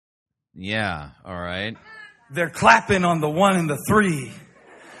 Yeah, all right. They're clapping on the 1 and the 3.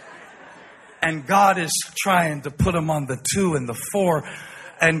 And God is trying to put them on the 2 and the 4.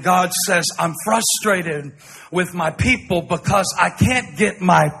 And God says, I'm frustrated with my people because I can't get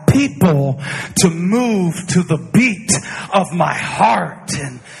my people to move to the beat of my heart.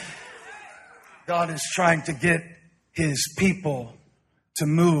 And God is trying to get his people to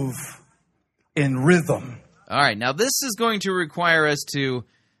move in rhythm. All right, now this is going to require us to,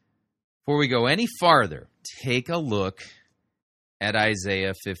 before we go any farther, take a look at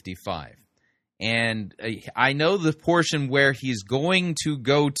Isaiah 55. And I know the portion where he's going to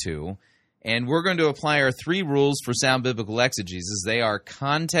go to, and we're going to apply our 3 rules for sound biblical exegesis. They are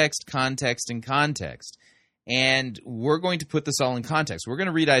context, context, and context. And we're going to put this all in context. We're going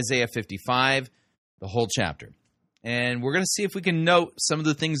to read Isaiah 55, the whole chapter. And we're going to see if we can note some of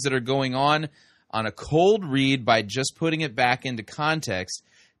the things that are going on. on a cold read by just putting it back into context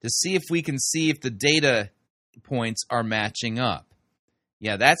to see if we can see if the data points are matching up.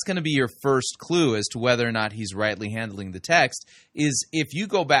 Yeah, that's going to be your first clue as to whether or not he's rightly handling the text, is if you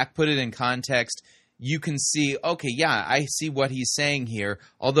go back, put it in context, you can see, okay, yeah, I see what he's saying here,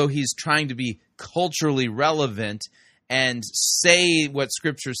 although he's trying to be culturally relevant and say what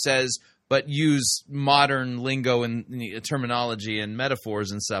Scripture says, but use modern lingo and terminology and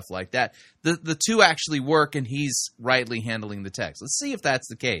metaphors and stuff like that. The two actually work, and he's rightly handling the text. Let's see if that's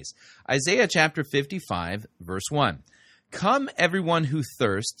the case. Isaiah chapter 55, verse 1. Come, everyone who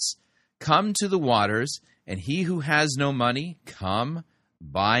thirsts, come to the waters, and he who has no money, come,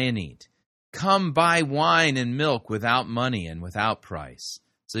 buy and eat. Come, buy wine and milk without money and without price.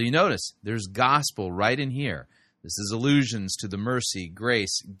 So you notice, there's gospel right in here. This is allusions to the mercy,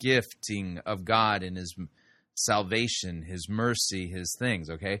 grace, gifting of God and His salvation, His mercy, His things,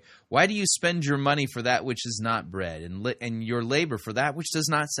 okay? Why do you spend your money for that which is not bread, and your labor for that which does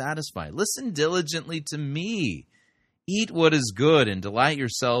not satisfy? Listen diligently to me. Eat what is good and delight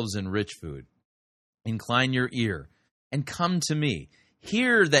yourselves in rich food. Incline your ear and come to me.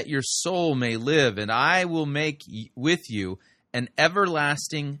 Hear that your soul may live, and I will make with you an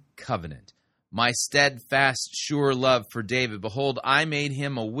everlasting covenant. My steadfast, sure love for David. Behold, I made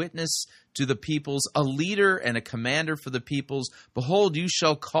him a witness to the peoples, a leader and a commander for the peoples. Behold, you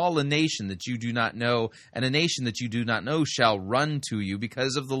shall call a nation that you do not know, and a nation that you do not know shall run to you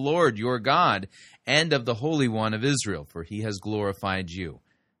because of the Lord your God and of the Holy One of Israel, for he has glorified you.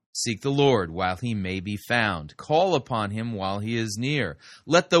 Seek the Lord while he may be found. Call upon him while he is near.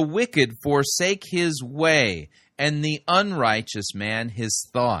 Let the wicked forsake his way, and the unrighteous man his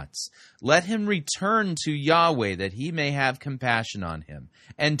thoughts. Let him return to Yahweh, that he may have compassion on him,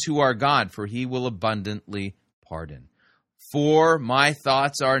 and to our God, for he will abundantly pardon. For my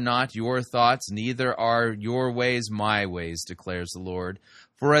thoughts are not your thoughts, neither are your ways my ways, declares the Lord.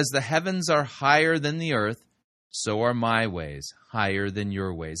 For as the heavens are higher than the earth, so are my ways higher than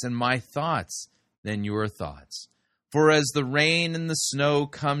your ways, and my thoughts than your thoughts. For as the rain and the snow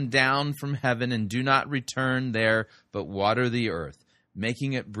come down from heaven and do not return there, but water the earth,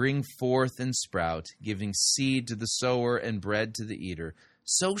 making it bring forth and sprout, giving seed to the sower and bread to the eater,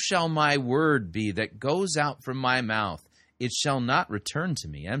 so shall my word be that goes out from my mouth. It shall not return to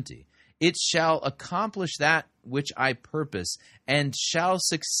me empty. It shall accomplish that which I purpose, and shall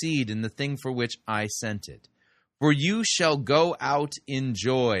succeed in the thing for which I sent it. For you shall go out in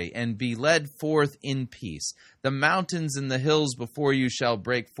joy, and be led forth in peace. The mountains and the hills before you shall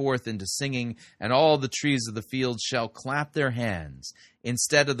break forth into singing, and all the trees of the field shall clap their hands.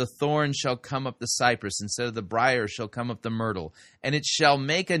 Instead of the thorn shall come up the cypress, instead of the briar shall come up the myrtle. And it shall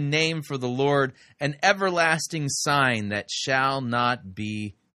make a name for the Lord, an everlasting sign that shall not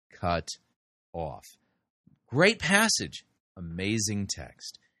be cut off. Great passage, amazing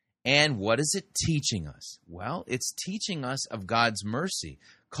text. And what is it teaching us? Well, it's teaching us of God's mercy,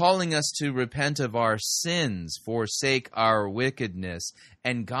 calling us to repent of our sins, forsake our wickedness,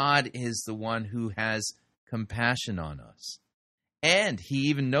 and God is the one who has compassion on us. And he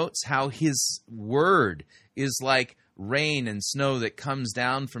even notes how his word is like rain and snow that comes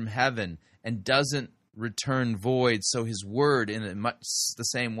down from heaven and doesn't return void. So his word, in much the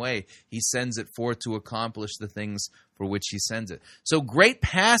same way, he sends it forth to accomplish the things for which he sends it. So great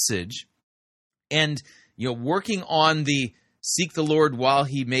passage, and working on the seek the Lord while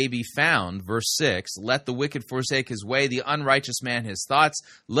he may be found, verse 6, let the wicked forsake his way, the unrighteous man his thoughts,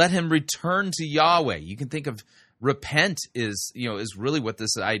 let him return to Yahweh. You can think of repent is really what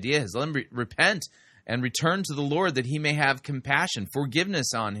this idea is. Let him repent and return to the Lord, that he may have compassion,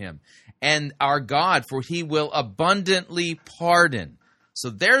 forgiveness on him, and our God, for he will abundantly pardon.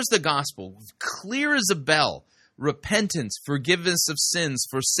 So there's the gospel, clear as a bell. Repentance, forgiveness of sins,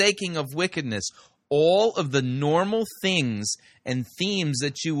 forsaking of wickedness, all of the normal things and themes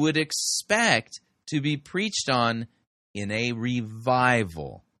that you would expect to be preached on in a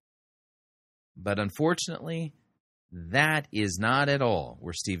revival. But unfortunately, that is not at all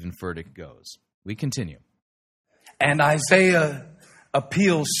where Stephen Furtick goes. We continue. And Isaiah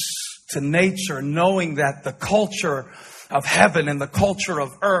appeals to nature, knowing that the culture of heaven and the culture of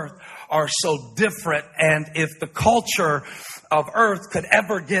earth are so different. And if the culture of earth could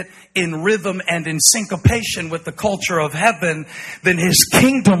ever get in rhythm and in syncopation with the culture of heaven, then his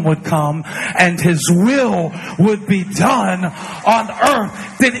kingdom would come and his will would be done on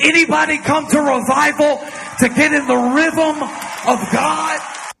earth. Did anybody come to revival to get in the rhythm of God?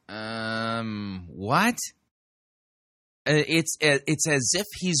 What? It's as if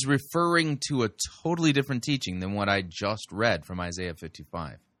he's referring to a totally different teaching than what I just read from Isaiah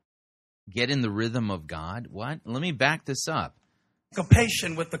 55. Get in the rhythm of God? What? Let me back this up.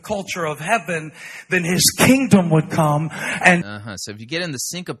 Syncopation with the culture of heaven, then his kingdom would come. And So if you get in the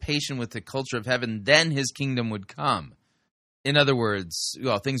syncopation with the culture of heaven, then his kingdom would come. In other words,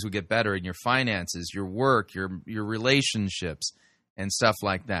 well, things would get better in your finances, your work, your relationships, and stuff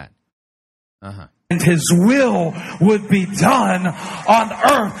like that. And his will would be done on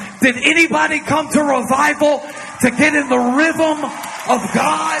earth. Did anybody come to revival to get in the rhythm of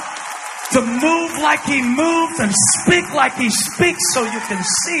God? To move like he moves and speak like he speaks so you can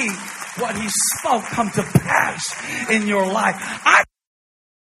see what he spoke come to pass in your life.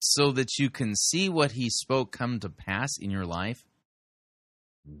 So that you can see what he spoke come to pass in your life?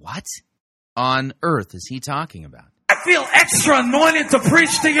 What on earth is he talking about? I feel extra anointed to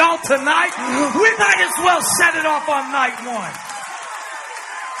preach to y'all tonight. We might as well set it off on night one.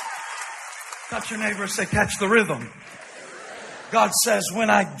 Touch your neighbor and say, catch the rhythm. God says, when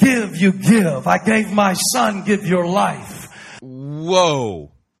I give, you give. I gave my son, give your life.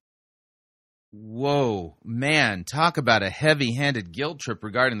 Whoa. Man, talk about a heavy-handed guilt trip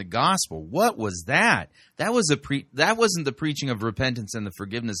regarding the gospel. What was that? That wasn't the preaching of repentance and the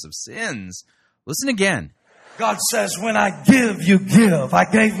forgiveness of sins. Listen again. God says, when I give, you give.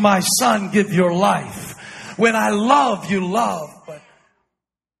 I gave my son, give your life. When I love, you love. But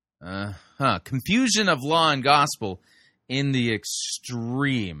confusion of law and gospel in the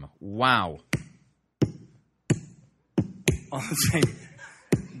extreme. Wow.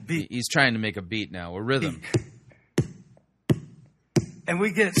 He's trying to make a beat now, a rhythm. And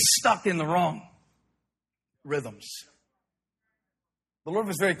we get stuck in the wrong rhythms. The Lord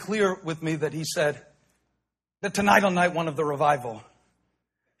was very clear with me that he said that tonight on night one of the revival,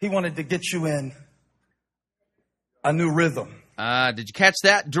 he wanted to get you in a new rhythm. Did you catch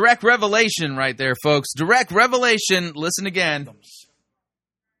that? Direct revelation right there, folks. Direct revelation. Listen again.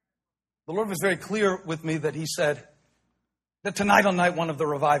 The Lord was very clear with me that he said that tonight on night one of the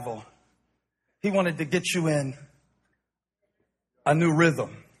revival, he wanted to get you in a new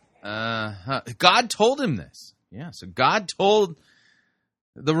rhythm. God told him this. Yeah, so God told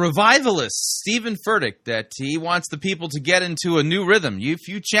the revivalist, Stephen Furtick, that he wants the people to get into a new rhythm. If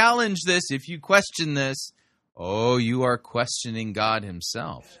you challenge this, if you question this, you are questioning God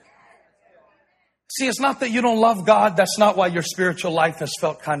himself. See, it's not that you don't love God. That's not why your spiritual life has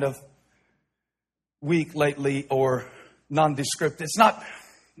felt kind of weak lately or nondescript. It's not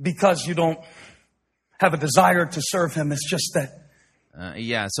because you don't have a desire to serve him. It's just that...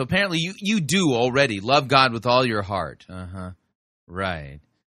 so apparently you do already love God with all your heart. Right.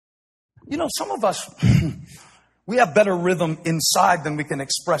 You know, some of us, we have better rhythm inside than we can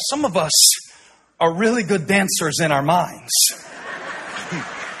express. Some of us are really good dancers in our minds.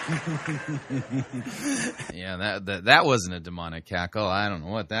 Yeah, that wasn't a demonic cackle. I don't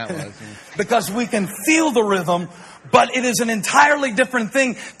know what that was. Because we can feel the rhythm, but it is an entirely different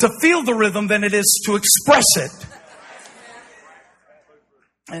thing to feel the rhythm than it is to express it.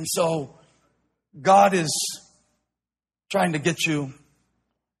 And so God is trying to get you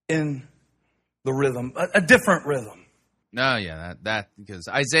in the rhythm, a different rhythm. No, that because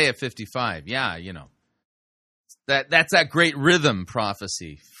Isaiah 55, that's that great rhythm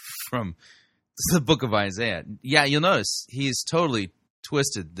prophecy from the book of Isaiah. Yeah, you'll notice he's totally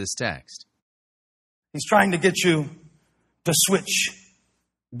twisted this text. He's trying to get you to switch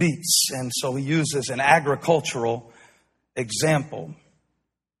beats, and so he uses an agricultural example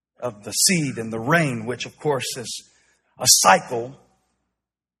of the seed and the rain, which of course is a cycle.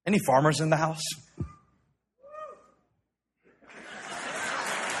 Any farmers in the house?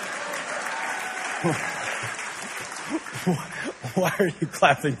 Why are you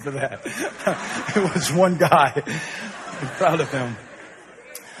clapping for that? It was one guy. I'm proud of him.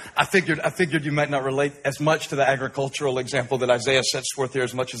 I figured you might not relate as much to the agricultural example that Isaiah sets forth here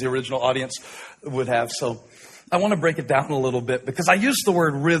as much as the original audience would have. So I want to break it down a little bit because I use the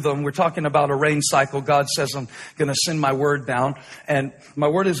word rhythm. We're talking about a rain cycle. God says, I'm going to send my word down, and my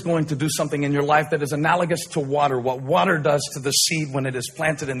word is going to do something in your life that is analogous to water. What water does to the seed when it is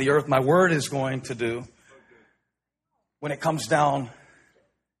planted in the earth, my word is going to do when it comes down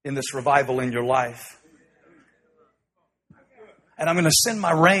in this revival in your life. And I'm going to send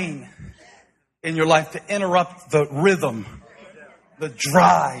my rain in your life to interrupt the rhythm, the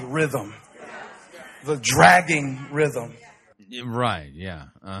dry rhythm, the dragging rhythm. Right, yeah.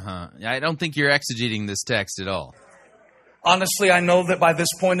 I don't think you're exegeting this text at all. Honestly, I know that by this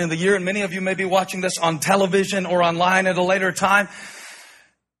point in the year, and many of you may be watching this on television or online at a later time,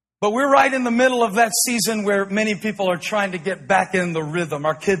 but we're right in the middle of that season where many people are trying to get back in the rhythm.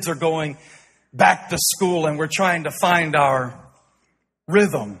 Our kids are going back to school, and we're trying to find our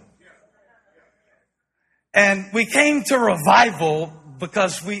rhythm. And we came to revival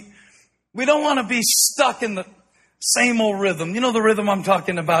because we don't want to be stuck in the same old rhythm. You know the rhythm I'm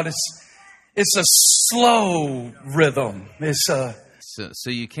talking about? It's a slow rhythm. So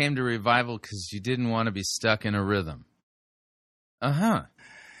you came to revival because you didn't want to be stuck in a rhythm. Uh-huh.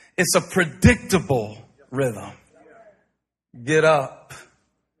 It's a predictable rhythm. Get up,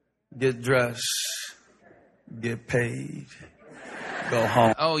 get dressed, get paid, go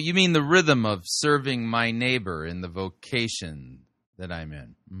home. Oh, you mean the rhythm of serving my neighbor in the vocation that I'm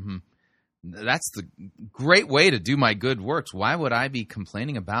in. Mm-hmm. That's the great way to do my good works. Why would I be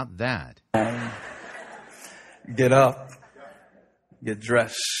complaining about that? Get up, get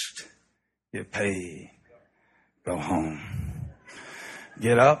dressed, get paid, go home.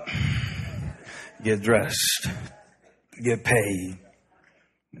 Get up, get dressed, get paid,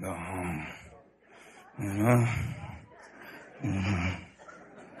 go home.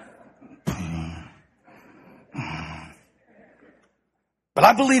 But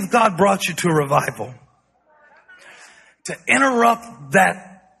I believe God brought you to a revival to interrupt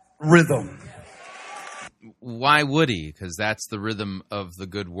that rhythm. Why would he? Because that's the rhythm of the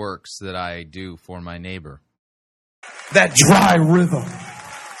good works that I do for my neighbor. That dry rhythm,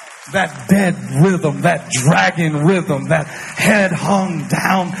 that dead rhythm, that dragging rhythm, that head hung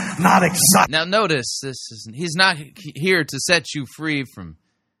down, not excited. Now notice, he's not here to set you free from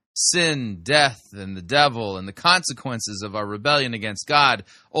sin, death, and the devil, and the consequences of our rebellion against God,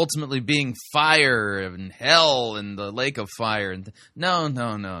 ultimately being fire and hell and the lake of fire.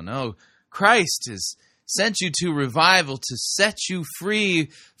 No. Christ has sent you to revival to set you free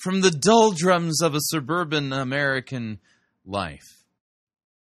from the doldrums of a suburban American life.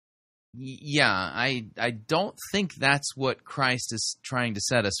 Yeah, I don't think that's what Christ is trying to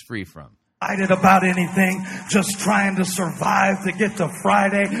set us free from. Excited about anything, just trying to survive to get to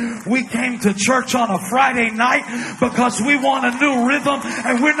Friday. We came to church on a Friday night because we want a new rhythm,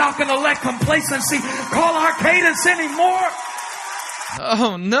 and we're not going to let complacency call our cadence anymore.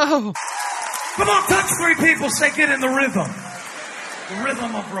 Oh, no. Come on, touch three people, say get in the rhythm. The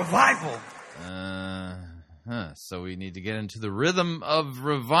rhythm of revival. So we need to get into the rhythm of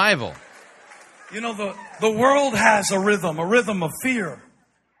revival. You know, the world has a rhythm of fear.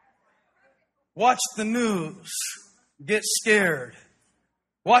 Watch the news, get scared.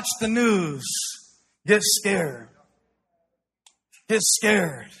 Watch the news, get scared. Get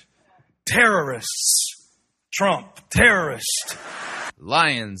scared. Terrorists. Trump, terrorist.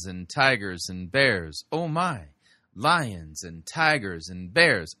 Lions and tigers and bears, oh my. Lions and tigers and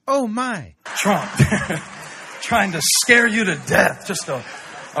bears, oh my. Trump, trying to scare you to death, just a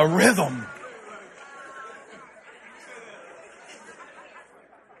rhythm.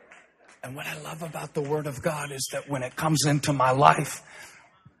 And what I love about the Word of God is that when it comes into my life,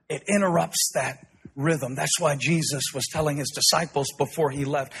 it interrupts that rhythm. That's why Jesus was telling his disciples before he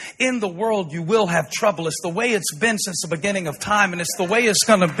left, in the world you will have trouble. It's the way it's been since the beginning of time, and it's the way it's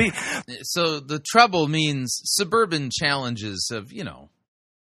going to be. So the trouble means suburban challenges of,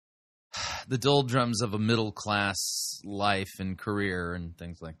 the doldrums of a middle-class life and career and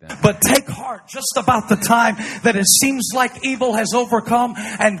things like that. But take heart, just about the time that it seems like evil has overcome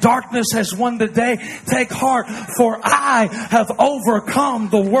and darkness has won the day. Take heart, for I have overcome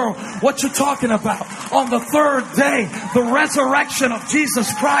the world. What you talking about? On the third day, the resurrection of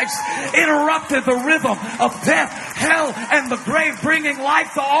Jesus Christ interrupted the rhythm of death, hell, and the grave, bringing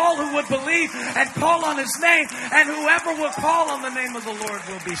life to all who would believe and call on his name. And whoever will call on the name of the Lord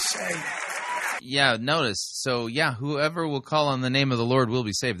will be saved. Yeah, notice. So, whoever will call on the name of the Lord will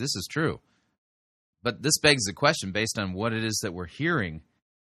be saved. This is true. But this begs the question, based on what it is that we're hearing,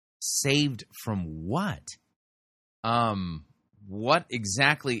 saved from what? What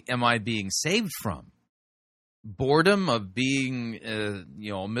exactly am I being saved from? Boredom of being,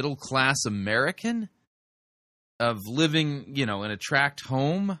 a middle-class American? Of living, in a tract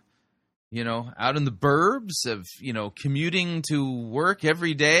home? Out in the burbs? Of, commuting to work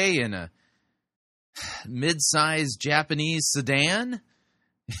every day in a mid-sized Japanese sedan?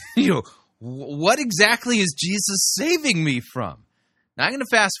 What exactly is Jesus saving me from? Now, I'm going to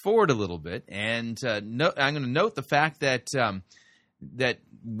fast forward a little bit, and I'm going to note the fact that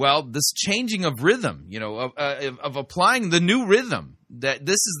this changing of rhythm, of applying the new rhythm, that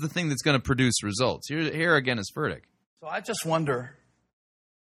this is the thing that's going to produce results. Here again is Furtick. So I just wonder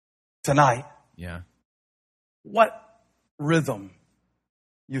tonight, what rhythm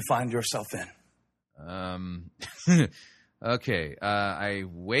you find yourself in. Okay. I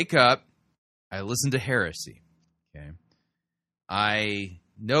wake up. I listen to heresy. Okay. I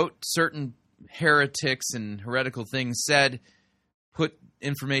note certain heretics and heretical things said, put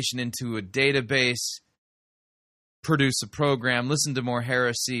information into a database, produce a program, listen to more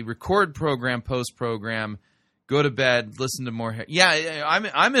heresy, record program, post program, go to bed, listen to more. Yeah,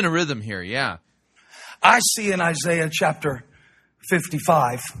 I'm in a rhythm here. Yeah, I see in Isaiah chapter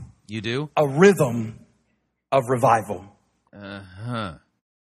 55. You do? A rhythm of revival.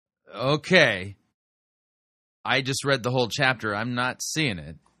 Okay. I just read the whole chapter. I'm not seeing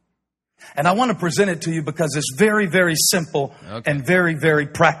it. And I want to present it to you because it's very, very simple and very, very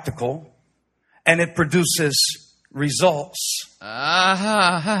practical. And it produces results.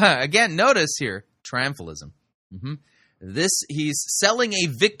 Again, notice here, triumphalism. He's selling a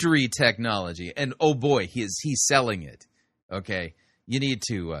victory technology. And oh boy, he's selling it. Okay. You need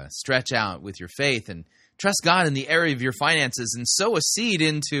to stretch out with your faith and trust God in the area of your finances and sow a seed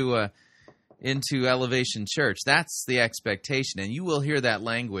into Elevation Church. That's the expectation, and you will hear that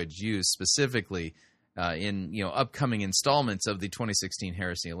language used specifically in upcoming installments of the 2016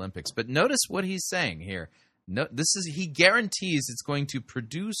 Heresy Olympics. But notice what he's saying here. He guarantees it's going to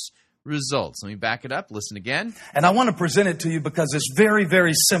produce results. Let me back it up. Listen again. And I want to present it to you because it's very,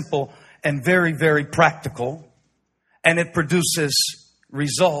 very simple and very, very practical, and it produces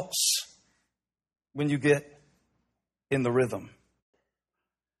results when you get in the rhythm.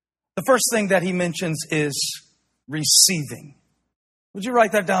 The first thing that he mentions is receiving. Would you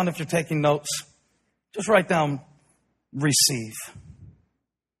write that down if you're taking notes? Just write down receive.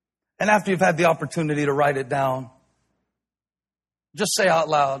 And after you've had the opportunity to write it down, just say out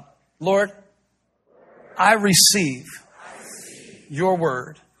loud, Lord, I receive your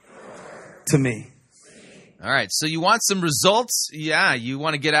word to me. All right, so you want some results? Yeah, you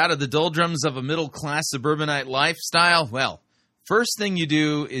want to get out of the doldrums of a middle-class suburbanite lifestyle? Well, first thing you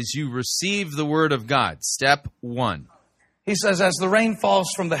do is you receive the word of God. Step 1. He says, as the rain falls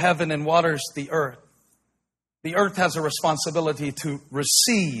from the heaven and waters the earth has a responsibility to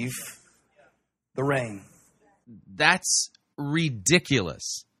receive the rain. That's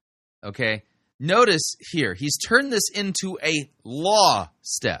ridiculous. Okay? Notice here, he's turned this into a law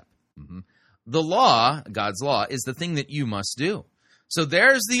step. The law, God's law, is the thing that you must do. So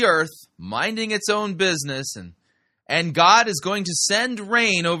there's the earth minding its own business, and God is going to send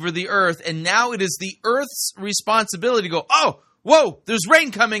rain over the earth, and now it is the earth's responsibility to go, oh, whoa, there's rain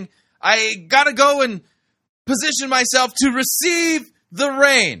coming. I got to go and position myself to receive the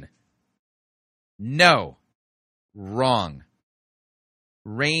rain. No. Wrong.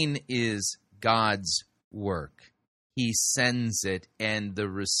 Rain is God's work. He sends it, and the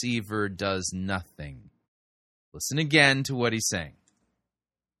receiver does nothing. Listen again to what he's saying.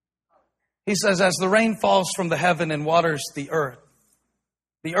 He says, as the rain falls from the heaven and waters the earth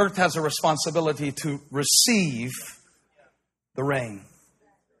has a responsibility to receive the rain.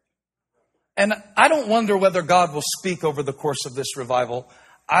 And I don't wonder whether God will speak over the course of this revival.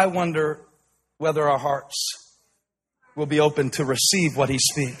 I wonder whether our hearts will be open to receive what he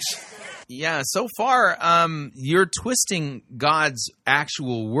speaks. Yeah, so far, you're twisting God's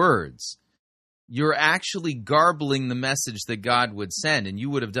actual words. You're actually garbling the message that God would send, and you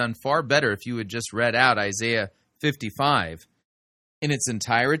would have done far better if you had just read out Isaiah 55 in its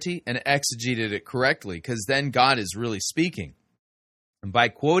entirety and exegeted it correctly, because then God is really speaking. And by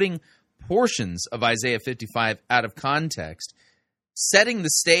quoting portions of Isaiah 55 out of context, setting the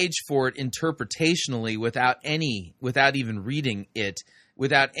stage for it interpretationally without even reading it,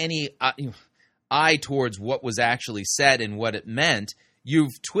 without any eye towards what was actually said and what it meant,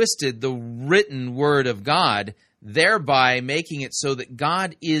 you've twisted the written word of God, thereby making it so that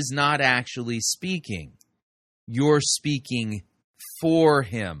God is not actually speaking. You're speaking for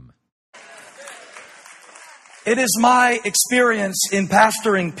him. It is my experience in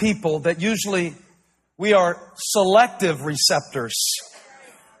pastoring people that usually we are selective receptors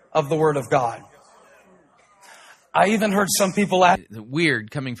of the Word of God. I even heard some people ask...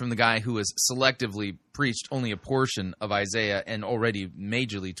 Weird, coming from the guy who has selectively preached only a portion of Isaiah and already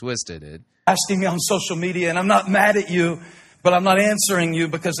majorly twisted it. Asking me on social media, and I'm not mad at you, but I'm not answering you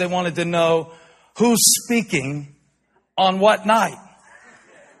because they wanted to know who's speaking on what night.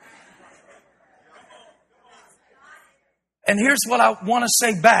 And here's what I want to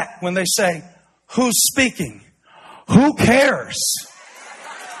say back when they say, who's speaking? Who cares?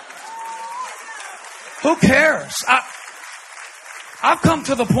 Who cares? I've come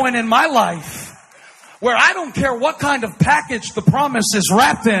to the point in my life where I don't care what kind of package the promise is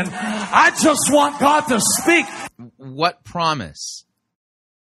wrapped in. I just want God to speak. What promise?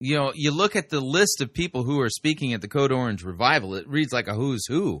 You know, you look at the list of people who are speaking at the Code Orange Revival, it reads like a who's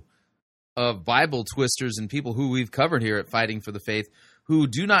who of Bible twisters and people who we've covered here at Fighting for the Faith who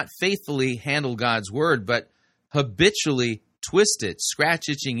do not faithfully handle God's word, but habitually twist it, scratch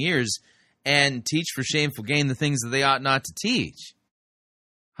itching ears, and teach for shameful gain the things that they ought not to teach.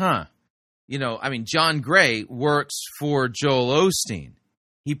 John Gray works for Joel Osteen.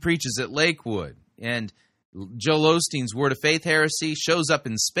 He preaches at Lakewood, and Joel Osteen's Word of Faith Heresy shows up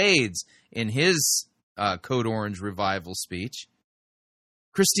in spades in his Code Orange revival speech.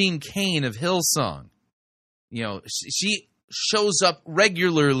 Christine Kane of Hillsong, she shows up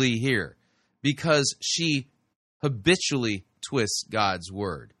regularly here because she habitually twists God's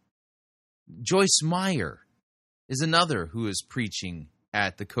Word. Joyce Meyer is another who is preaching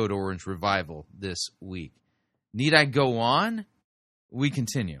at the Code Orange revival this week. Need I go on? We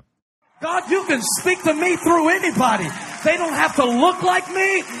continue. God, you can speak to me through anybody. They don't have to look like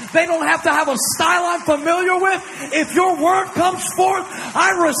me. They don't have to have a style I'm familiar with. If your word comes forth,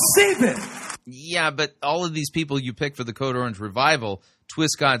 I receive it. Yeah, but all of these people you pick for the Code Orange revival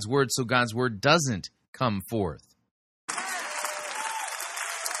twist God's word so God's word doesn't come forth.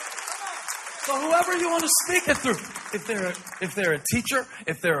 So whoever you want to speak it through, if they're a teacher,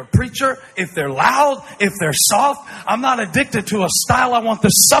 if they're a preacher, if they're loud, if they're soft, I'm not addicted to a style. I want the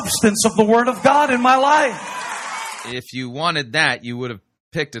substance of the Word of God in my life. If you wanted that, you would have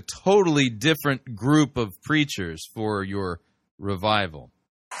picked a totally different group of preachers for your revival.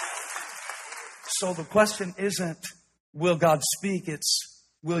 So the question isn't, will God speak? It's,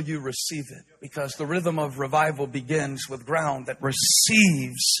 will you receive it? Because the rhythm of revival begins with ground that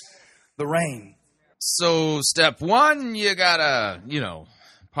receives the rain. So step one, you gotta,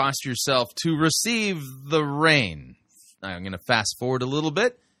 posture yourself to receive the rain. I'm going to fast forward a little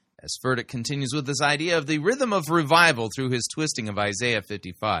bit as Furtick continues with this idea of the rhythm of revival through his twisting of Isaiah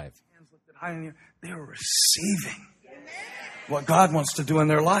 55. They are receiving what God wants to do in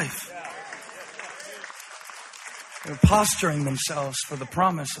their life. They're posturing themselves for the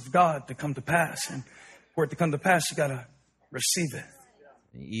promise of God to come to pass. And for it to come to pass, you got to receive it.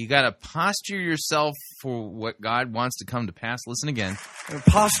 You got to posture yourself for what God wants to come to pass. Listen again. They're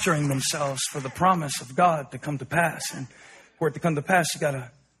posturing themselves for the promise of God to come to pass. And for it to come to pass, you got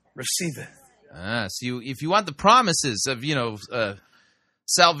to receive it. So if you want the promises of,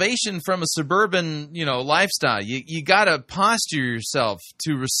 salvation from a suburban, lifestyle, you got to posture yourself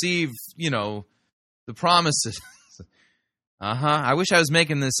to receive, the promises. I wish I was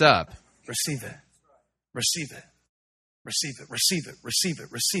making this up. Receive it. Receive it. Receive it, receive it, receive it,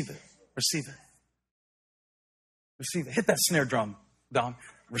 receive it, receive it. Receive it. Hit that snare drum, Don.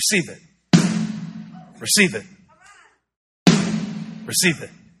 Receive it. Receive it. Receive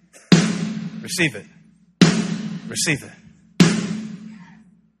it. Receive it. Receive it.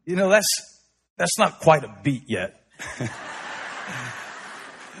 That's not quite a beat yet.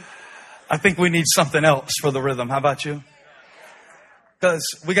 I think we need something else for the rhythm. How about you? Because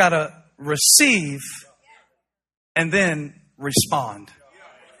we got to receive and then respond.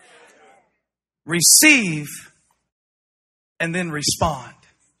 Receive and then respond.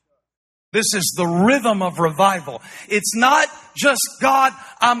 This is the rhythm of revival. It's not just, God,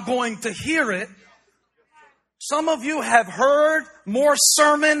 I'm going to hear it. Some of you have heard more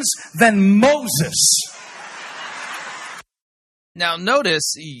sermons than Moses. Now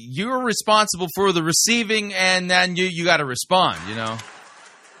notice, you're responsible for the receiving and then you got to respond,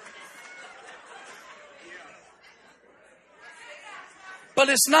 But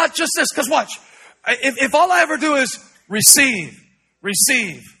it's not just this, because watch, if all I ever do is receive,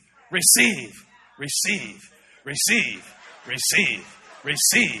 receive, receive, receive, receive, receive,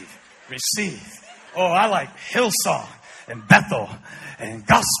 receive, receive. Oh, I like Hillsong and Bethel and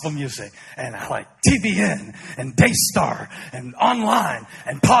gospel music, and I like TBN and Daystar and online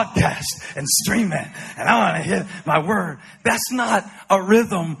and podcast and streaming, and I want to hit my word. That's not a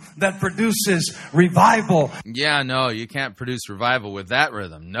rhythm that produces revival. Yeah, no, you can't produce revival with that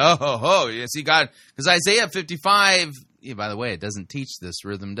rhythm. No, you see, God, because Isaiah 55, by the way, it doesn't teach this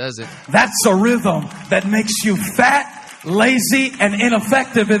rhythm, does it? That's a rhythm that makes you fat, lazy, and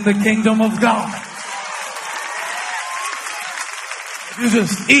ineffective in the kingdom of God. You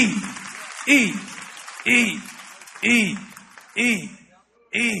just eat, eat, eat, eat, eat,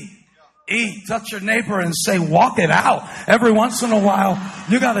 eat, eat. Touch your neighbor and say, walk it out. Every once in a while,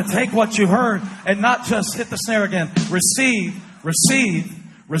 you got to take what you heard and not just hit the snare again. Receive, receive,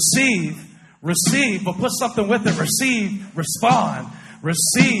 receive, receive, but put something with it. Receive, respond,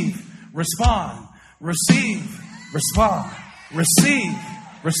 receive, respond, receive, respond, receive,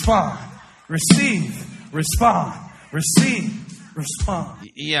 respond, receive, respond, receive, respond.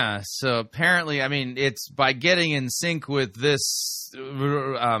 Yeah, so apparently, it's by getting in sync with this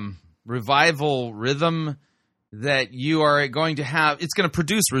revival rhythm that you are going to have, it's going to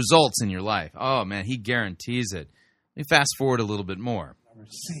produce results in your life. Oh, man, he guarantees it. Let me fast forward a little bit more.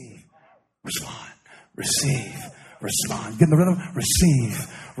 Receive, respond, receive, respond. Get in the rhythm. Receive,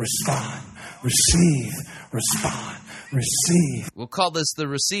 respond, receive, respond, receive. We'll call this the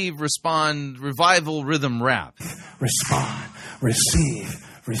Receive, Respond, Revival Rhythm Rap. Respond, receive,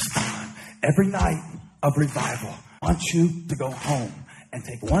 respond. Every night of revival, I want you to go home and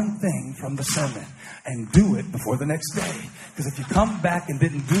take one thing from the sermon and do it before the next day. Because if you come back and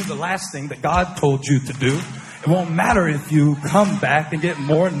didn't do the last thing that God told you to do, it won't matter if you come back and get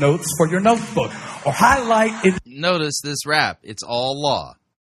more notes for your notebook or highlight it. Notice this rap. It's all law.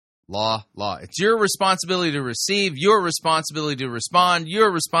 Law, law. It's your responsibility to receive, your responsibility to respond,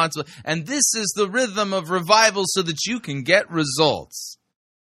 your responsibility. And this is the rhythm of revival so that you can get results.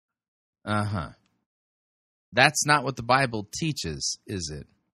 That's not what the Bible teaches, is it?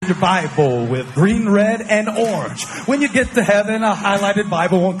 Your Bible with green, red, and orange. When you get to heaven, a highlighted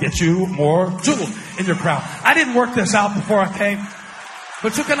Bible won't get you more jewels in your crown. I didn't work this out before I came,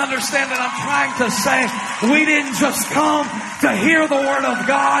 but you can understand that I'm trying to say we didn't just come to hear the Word of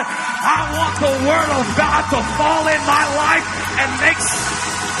God. I want the Word of God to fall in my life and make...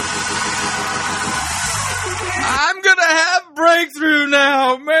 I'm going to have breakthrough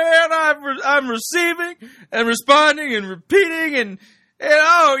now, man. I'm receiving and responding and repeating and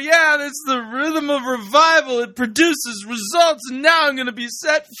oh yeah, that's the rhythm of revival. It produces results, and now I'm going to be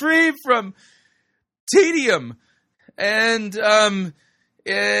set free from tedium and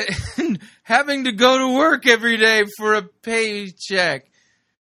having to go to work every day for a paycheck.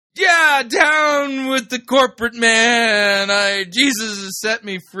 Yeah, down with the corporate man. Jesus has set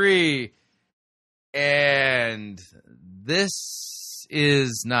me free. And this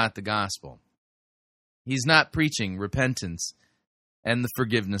is not the gospel. He's not preaching repentance and the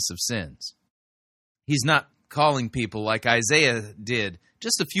forgiveness of sins. He's not calling people like Isaiah did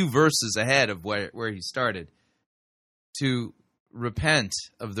just a few verses ahead of where he started to repent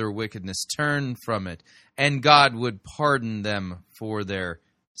of their wickedness, turn from it, and God would pardon them for their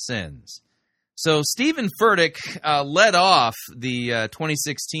sins. So Stephen Furtick led off the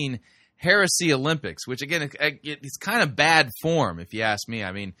 2016 Heresy Olympics, which again, it's kind of bad form, if you ask me.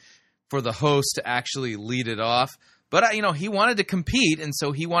 I mean, for the host to actually lead it off. But, he wanted to compete, and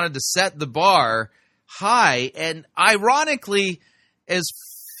so he wanted to set the bar high. And ironically, as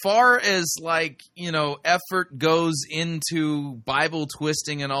far as, effort goes into Bible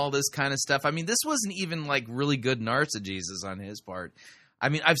twisting and all this kind of stuff, I mean, this wasn't even, really good narcigesis on his part. I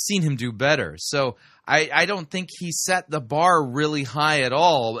mean, I've seen him do better. So I don't think he set the bar really high at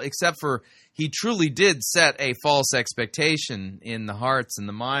all, except for he truly did set a false expectation in the hearts and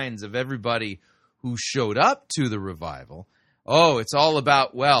the minds of everybody who showed up to the revival. Oh, it's all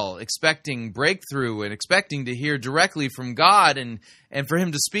about, expecting breakthrough and expecting to hear directly from God and for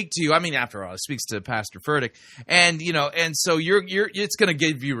him to speak to you. I mean, after all, it speaks to Pastor Furtick. And, and so it's going to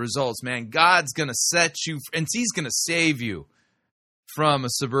give you results, man. God's going to set you, and he's going to save you from a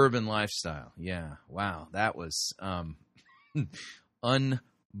suburban lifestyle. Yeah, wow, that was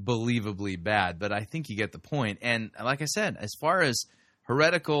unbelievably bad. But I think you get the point. And like I said, as far as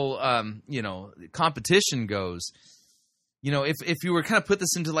heretical, competition goes, if you were kind of put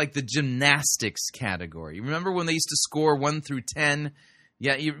this into the gymnastics category, you remember when they used to score 1 through 10?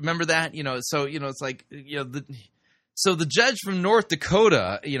 Yeah, you remember that? So it's like so the judge from North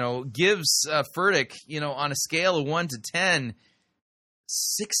Dakota, gives Furtick, on a scale of 1 to 10.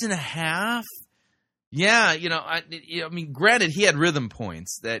 6.5. Yeah, I mean, granted, he had rhythm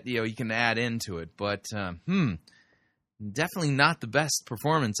points that you can add into it, but definitely not the best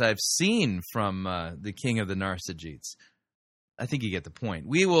performance I've seen from the king of the narcigetes. I think you get the point.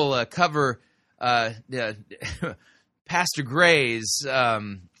 We will cover Pastor Gray's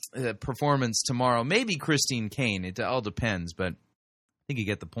performance tomorrow. Maybe Christine Kane. It all depends, but I think you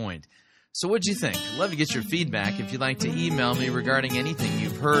get the point. So what'd you think? I'd love to get your feedback. If you'd like to email me regarding anything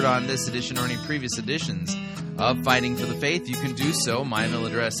you've heard on this edition or any previous editions of Fighting for the Faith, you can do so. My email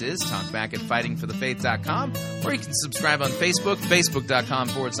address is talkback@fightingforthefaith.com, or you can subscribe on Facebook,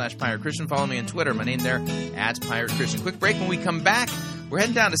 facebook.com/Pirate Christian. Follow me on Twitter. My name there, @Pirate Christian. Quick break. When we come back, we're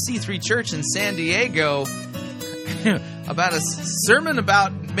heading down to C3 Church in San Diego about a sermon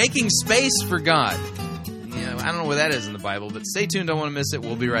about making space for God. I don't know where that is in the Bible, but stay tuned. Don't want to miss it.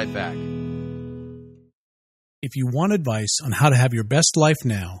 We'll be right back. If you want advice on how to have your best life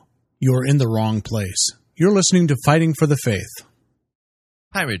now, you're in the wrong place. You're listening to Fighting for the Faith.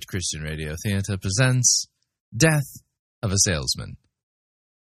 Pirate Christian Radio Theater presents Death of a Salesman.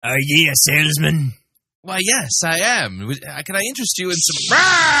 Are ye a salesman? Why, yes, I am. Can I interest you in some...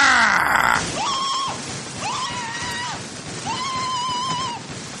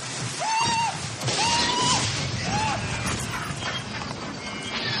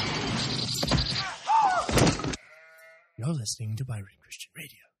 listening to Byron Christian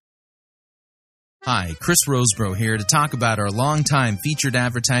Radio. Hi, Chris Rosebrough here to talk about our longtime featured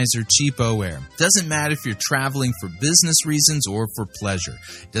advertiser, Cheapo Air. Doesn't matter if you're traveling for business reasons or for pleasure.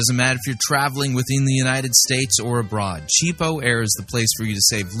 Doesn't matter if you're traveling within the United States or abroad. Cheapo Air is the place for you to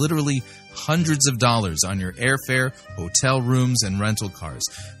save literally hundreds of dollars on your airfare, hotel rooms, and rental cars.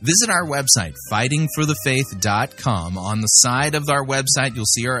 Visit our website, fightingforthefaith.com. On the side of our website, you'll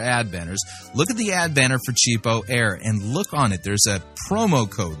see our ad banners. Look at the ad banner for Cheapo Air and look on it. There's a promo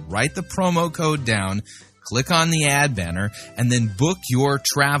code. Write the promo code down. Click on the ad banner and then book your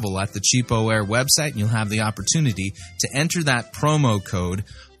travel at the Cheapo Air website, and you'll have the opportunity to enter that promo code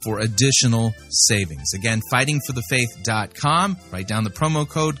for additional savings. Again, fightingforthefaith.com. Write down the promo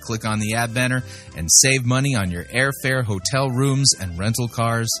code, click on the ad banner, and save money on your airfare, hotel rooms, and rental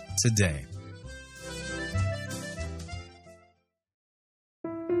cars today.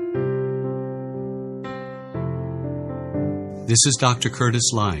 This is Dr. Curtis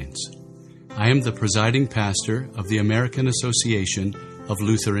Lyons. I am the presiding pastor of the American Association of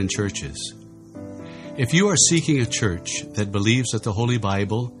Lutheran Churches. If you are seeking a church that believes that the Holy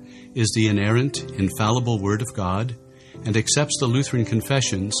Bible is the inerrant, infallible Word of God and accepts the Lutheran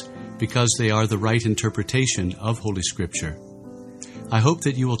confessions because they are the right interpretation of Holy Scripture, I hope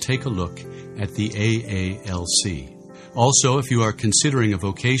that you will take a look at the AALC. Also, if you are considering a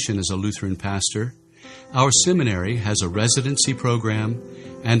vocation as a Lutheran pastor, our seminary has a residency program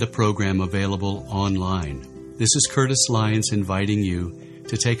and a program available online. This is Curtis Lyons inviting you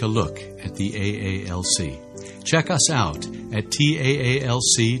to take a look at the AALC. Check us out at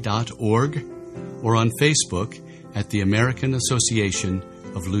taalc.org or on Facebook at the American Association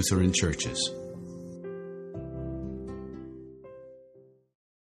of Lutheran Churches.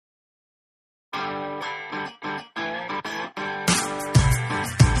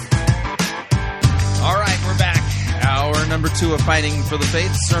 All right, we're back. Hour number 2 of Fighting for the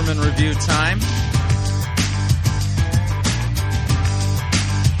Faith, sermon review time.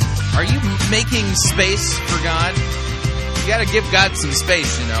 Are you making space for God? You got to give God some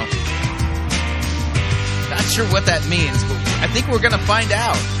space, you know. Not sure what that means, but I think we're going to find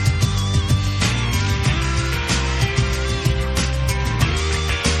out.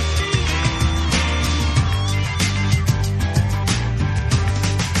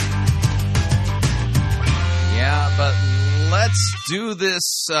 Yeah, but let's do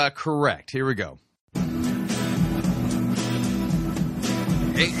this correct. Here we go.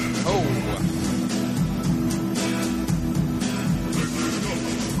 Hey, oh.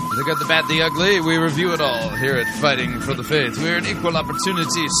 The good, the bad, the ugly, we review it all here at Fighting for the Faith. We're an equal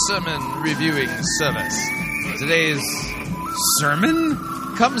opportunity sermon reviewing service. Today's sermon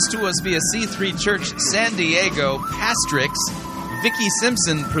comes to us via C3 Church San Diego, Pastrix, Vicki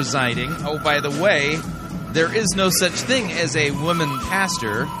Simpson presiding. Oh, by the way, there is no such thing as a woman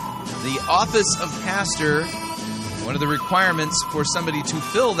pastor. The office of pastor, one of the requirements for somebody to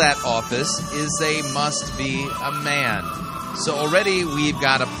fill that office is they must be a man. So already we've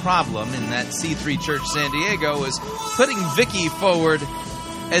got a problem in that C3 Church San Diego is putting Vicki forward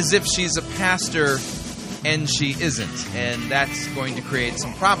as if she's a pastor, and she isn't. And that's going to create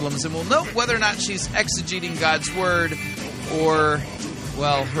some problems. And we'll note whether or not she's exegeting God's Word or,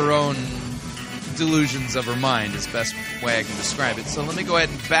 well, her own delusions of her mind is the best way I can describe it. So let me go ahead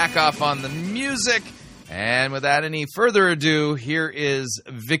and back off on the music. And without any further ado, here is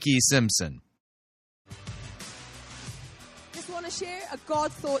Vicki Simpson. Just want to share a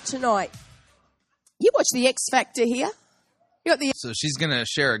God thought tonight. You watch the X Factor here. You got the So she's going to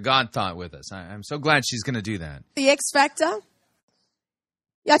share a God thought with us. I'm so glad she's going to do that. The X Factor.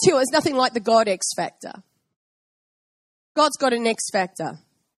 Yeah, I tell you, it's nothing like the God X Factor. God's got an X Factor.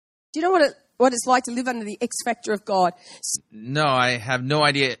 Do you know what it's like to live under the X Factor of God? No, I have no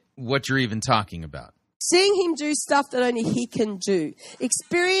idea what you're even talking about. Seeing Him do stuff that only He can do.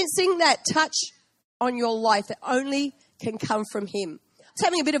 Experiencing that touch on your life that only can come from Him. I was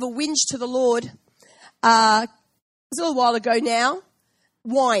having a bit of a whinge to the Lord. It was a little while ago now.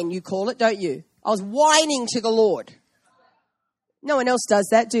 Whine, you call it, don't you? I was whining to the Lord. No one else does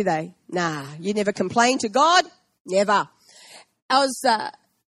that, do they? Nah, you never complain to God? Never. I was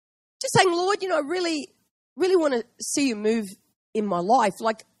just saying, Lord, I really want to see you move in my life.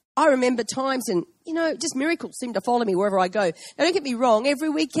 Like, I remember times and, just miracles seem to follow me wherever I go. Now, don't get me wrong, every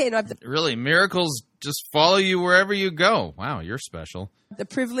weekend I have Really, miracles just follow you wherever you go. Wow, you're special. The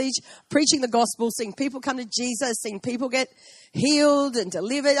privilege, preaching the gospel, seeing people come to Jesus, seeing people get healed and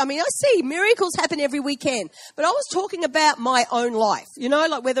delivered. I mean, I see miracles happen every weekend. But I was talking about my own life,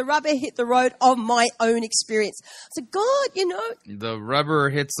 like where the rubber hit the road of my own experience. I said, God, The rubber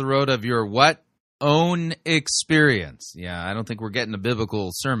hits the road of your what? own experience. Yeah, I don't think we're getting a biblical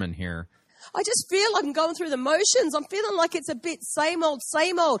sermon here. I just feel like I'm going through the motions. I'm feeling like it's a bit same old,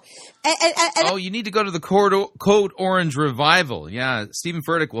 same old. You need to go to the Code Orange Revival. Yeah, Stephen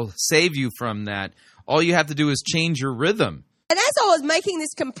Furtick will save you from that. All you have to do is change your rhythm. And as I was making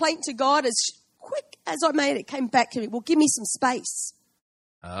this complaint to God, as quick as I made it, came back to me, well, give me some space.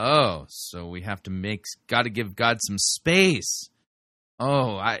 Oh, so we have to got to give God some space.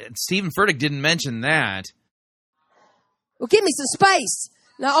 Oh, Stephen Furtick didn't mention that. Well, give me some space.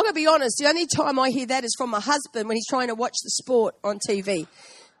 Now, I'm going to be honest. The only time I hear that is from my husband when he's trying to watch the sport on TV.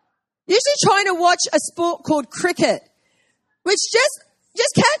 Usually trying to watch a sport called cricket, which just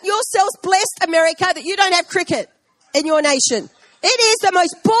count yourselves blessed, America, that you don't have cricket in your nation. It is the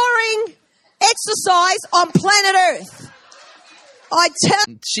most boring exercise on planet Earth.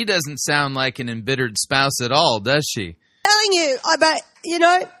 She doesn't sound like an embittered spouse at all, does she? Telling you,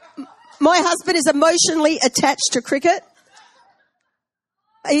 my husband is emotionally attached to cricket.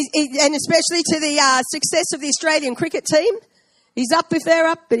 And especially to the success of the Australian cricket team. He's up if they're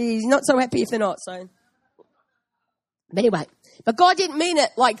up, but he's not so happy if they're not. So, but anyway, but God didn't mean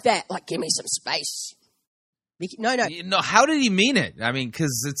it like that. Like, give me some space. No. How did he mean it? I mean,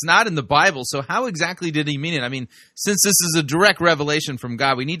 because it's not in the Bible. So how exactly did he mean it? I mean, since this is a direct revelation from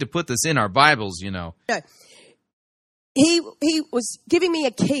God, we need to put this in our Bibles, No. He was giving me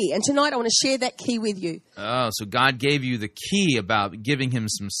a key, and tonight I want to share that key with you. Oh, so God gave you the key about giving him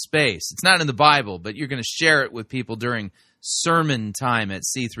some space. It's not in the Bible, but you're going to share it with people during sermon time at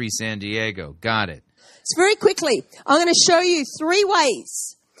C3 San Diego. Got it. So very quickly, I'm going to show you 3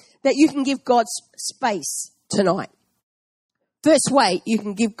 ways that you can give God space tonight. First way you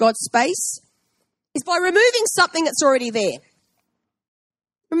can give God space is by removing something that's already there.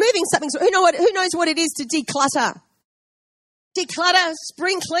 Removing something. Who knows what it is to declutter? Declutter,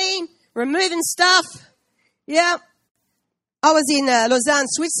 spring clean, removing stuff. Yeah. I was in Lausanne,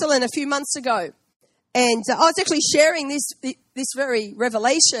 Switzerland a few months ago, and I was actually sharing this very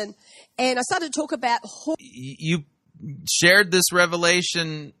revelation, and I started to talk about... You shared this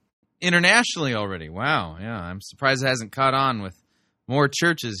revelation internationally already. Wow, yeah. I'm surprised it hasn't caught on with more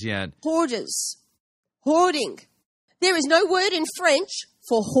churches yet. Hoarders. Hoarding. There is no word in French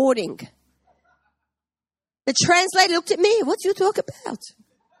for hoarding. The translator looked at me. What do you talk about?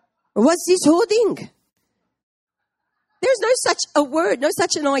 What's this hoarding? There's no such a word, no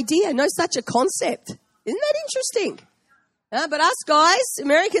such an idea, no such a concept. Isn't that interesting? But us guys,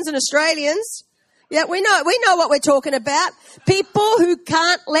 Americans and Australians, yeah, we know what we're talking about. People who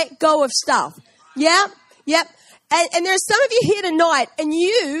can't let go of stuff. Yeah, yep. And there are some of you here tonight, and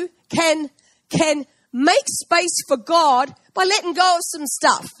you can make space for God by letting go of some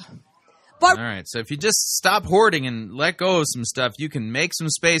stuff. All right, so if you just stop hoarding and let go of some stuff, you can make some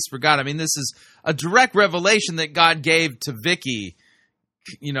space for God. I mean, this is a direct revelation that God gave to Vicki,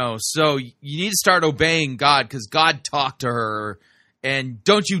 so you need to start obeying God because God talked to her, and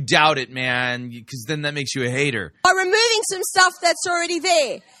don't you doubt it, man, because then that makes you a hater. By removing some stuff that's already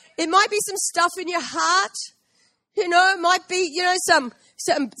there. It might be some stuff in your heart, it might be,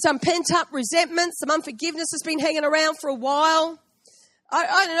 some pent-up resentment, some unforgiveness that's been hanging around for a while.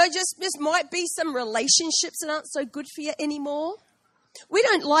 I don't know, just might be some relationships that aren't so good for you anymore. We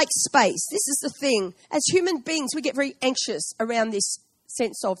don't like space. This is the thing. As human beings, we get very anxious around this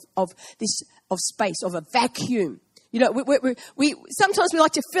sense of space, of a vacuum. We sometimes we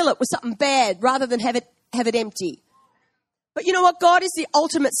like to fill it with something bad rather than have it empty. But you know what? God is the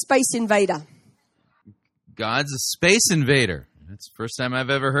ultimate space invader. God's a space invader. That's the first time I've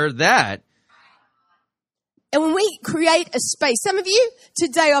ever heard that. And when we create a space, some of you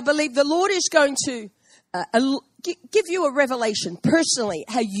today, I believe the Lord is going to give you a revelation personally,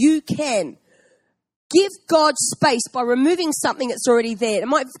 how you can give God space by removing something that's already there.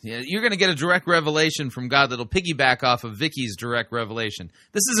 You're going to get a direct revelation from God that'll piggyback off of Vicki's direct revelation.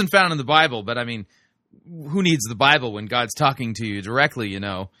 This isn't found in the Bible, but I mean, who needs the Bible when God's talking to you directly,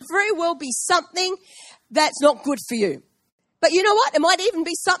 Very well be something that's not good for you. But you know what? It might even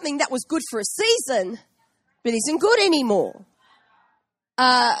be something that was good for a season, but isn't good anymore.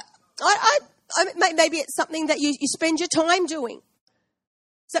 Maybe it's something that you spend your time doing.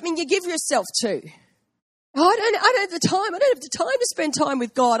 Something you give yourself to. I don't have the time. I don't have the time to spend time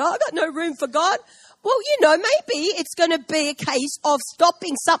with God. I've got no room for God. Well, maybe it's going to be a case of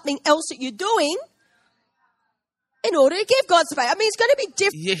stopping something else that you're doing in order to give God space. I mean, it's going to be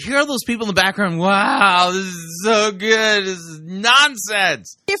different. You hear all those people in the background, wow, this is so good. This is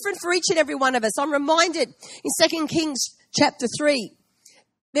nonsense. Different for each and every one of us. I'm reminded in 2 Kings chapter 3,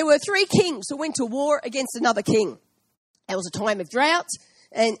 there were 3 kings who went to war against another king. It was a time of drought.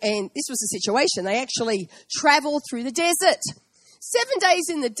 And this was the situation. They actually traveled through the desert. 7 days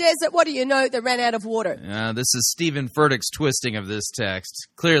in the desert, what do you know? They ran out of water. This is Stephen Furtick's twisting of this text.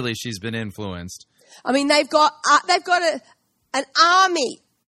 Clearly, she's been influenced. I mean, they've got an army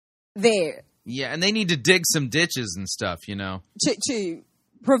there. Yeah, and they need to dig some ditches and stuff, you know. To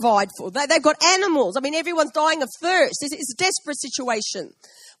provide for. They've got animals. I mean, everyone's dying of thirst. It's a desperate situation.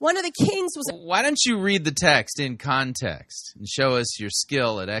 One of the kings was... Why don't you read the text in context and show us your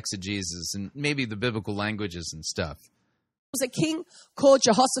skill at exegesis and maybe the biblical languages and stuff? Was a king called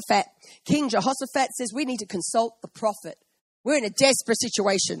Jehoshaphat. King Jehoshaphat says, we need to consult the prophet. We're in a desperate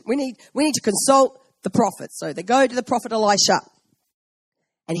situation. We need to consult the prophet. So they go to the prophet Elisha.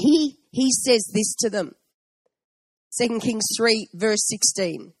 And he says this to them. 2 Kings 3, verse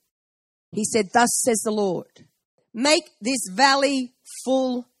 16. He said, thus says the Lord, make this valley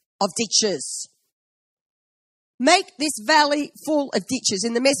full of ditches. Make this valley full of ditches.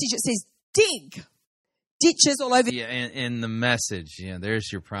 In the Message it says, dig. Ditches all over. Yeah, in the Message. Yeah,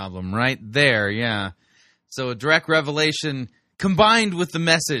 there's your problem right there, yeah. So a direct revelation combined with the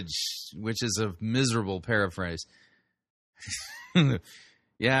Message, which is a miserable paraphrase.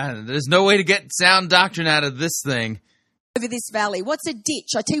 Yeah, there's no way to get sound doctrine out of this thing. Over this valley. What's a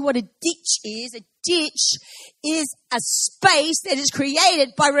ditch? I tell you what a ditch is. A ditch is a space that is created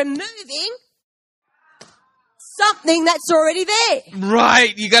by removing something that's already there.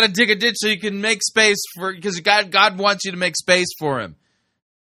 Right. You got to dig a ditch so you can make space for, because God wants you to make space for him.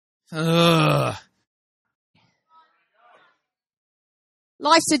 Ugh.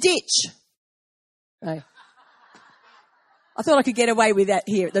 Life's a ditch. Right. I thought I could get away with that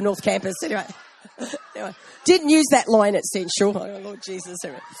here at the North Campus. Anyway, didn't use that line at Central. Oh, Lord Jesus.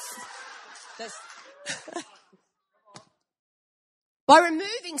 By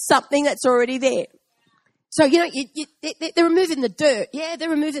removing something that's already there. So, you know, they're removing the dirt. Yeah, they're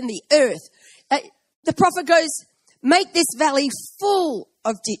removing the earth. The prophet goes, make this valley full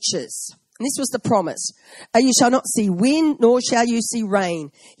of ditches. And this was the promise. You shall not see wind, nor shall you see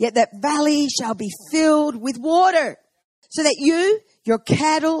rain. Yet that valley shall be filled with water, so that you, your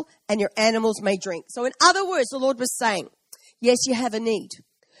cattle, and your animals may drink. So in other words, the Lord was saying, yes, you have a need.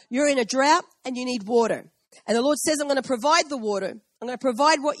 You're in a drought and you need water. And the Lord says, I'm going to provide the water. I'm going to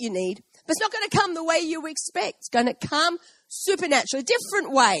provide what you need. But it's not going to come the way you expect. It's going to come supernaturally, a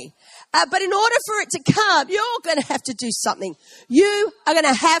different way. But in order for it to come, you're going to have to do something. You are going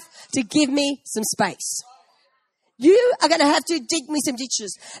to have to give me some space. You are going to have to dig me some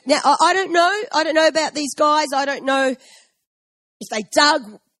ditches. Now, I don't know about these guys. I don't know if they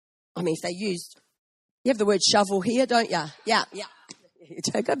dug, if they used, you have the word shovel here, don't you? Yeah.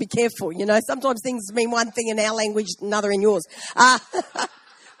 You've got to be careful, you know. Sometimes things mean one thing in our language, another in yours. I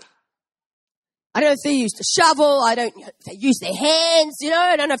don't know if they used a shovel. I don't know if they used their hands, you know.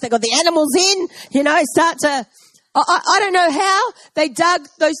 I don't know if they got the animals in, you know, I don't know how they dug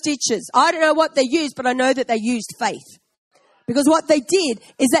those ditches. I don't know what they used, but I know that they used faith. Because what they did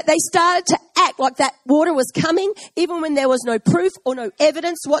is that they started to act like that water was coming, even when there was no proof or no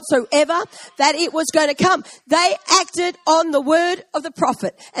evidence whatsoever that it was going to come. They acted on the word of the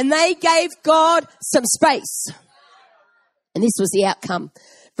prophet, and they gave God some space. And this was the outcome.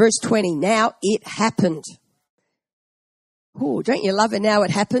 Verse 20, now it happened. Oh, don't you love it now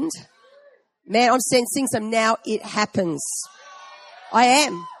it happened? Man, I'm sensing some now it happens. I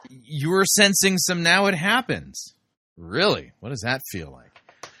am. You're sensing some now it happens. Really? What does that feel like?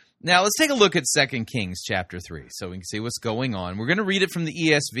 Now, let's take a look at 2 Kings chapter 3 so we can see what's going on. We're going to read it from the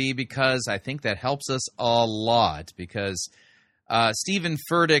ESV because I think that helps us a lot, because Stephen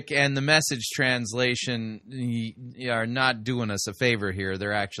Furtick and the Message translation are not doing us a favor here.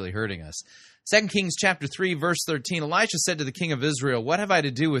 They're actually hurting us. 2 Kings chapter 3, verse 13, Elisha said to the king of Israel, what have I to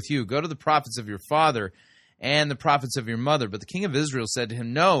do with you? Go to the prophets of your father and the prophets of your mother. But the king of Israel said to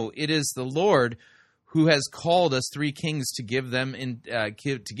him, no, it is the Lord who has called us 3 kings to give them into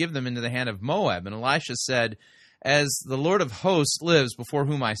the hand of Moab. And Elisha said, as the Lord of hosts lives before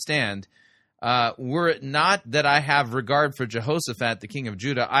whom I stand, were it not that I have regard for Jehoshaphat, the king of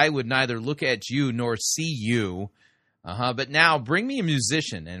Judah, I would neither look at you nor see you. But now bring me a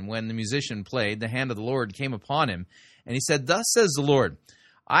musician. And when the musician played, the hand of the Lord came upon him. And he said, thus says the Lord,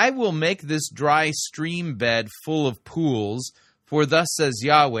 I will make this dry stream bed full of pools. For thus says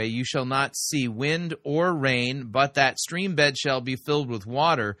Yahweh, you shall not see wind or rain, but that stream bed shall be filled with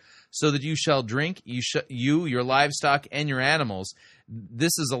water, so that you shall drink, you, your livestock, and your animals.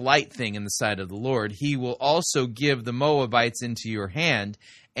 This is a light thing in the sight of the Lord. He will also give the Moabites into your hand,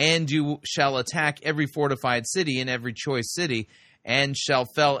 and you shall attack every fortified city and every choice city, and shall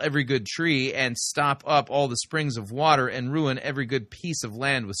fell every good tree, and stop up all the springs of water, and ruin every good piece of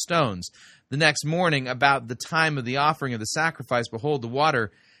land with stones. The next morning, about the time of the offering of the sacrifice, behold, the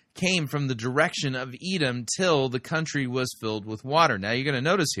water came from the direction of Edom till the country was filled with water. Now you're going to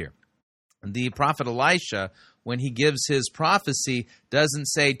notice here, the prophet Elisha, when he gives his prophecy, doesn't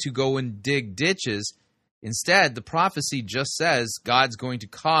say to go and dig ditches. Instead, the prophecy just says God's going to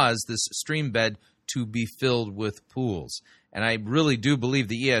cause this stream bed to be filled with pools. And I really do believe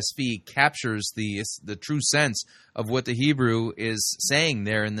the ESV captures the true sense of what the Hebrew is saying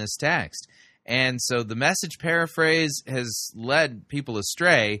there in this text. And so the Message paraphrase has led people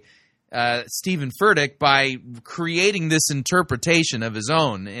astray. Stephen Furtick, by creating this interpretation of his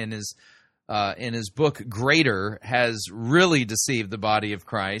own in his book Greater, has really deceived the body of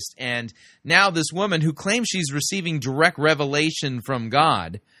Christ. And now this woman who claims she's receiving direct revelation from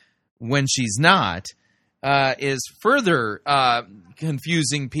God when she's not, is further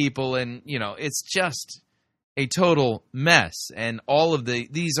confusing people. And, it's just a total mess. And all of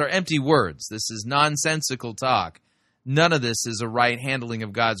these are empty words. This is nonsensical talk. None of this is a right handling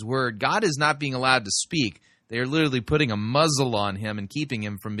of God's word. God is not being allowed to speak. They are literally putting a muzzle on him and keeping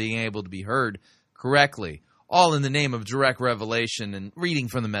him from being able to be heard correctly, all in the name of direct revelation and reading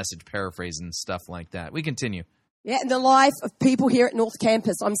from the Message paraphrase and stuff like that. We continue. Yeah, in the life of people here at North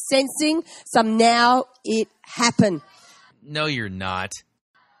Campus, I'm sensing some now it happened. No, you're not.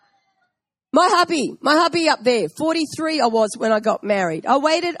 My hubby up there, 43 I was when I got married. I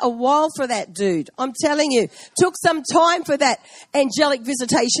waited a while for that dude. I'm telling you, took some time for that angelic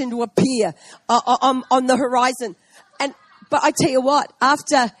visitation to appear on the horizon. But I tell you what,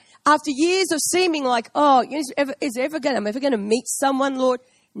 after years of seeming like, I'm ever going to meet someone, Lord,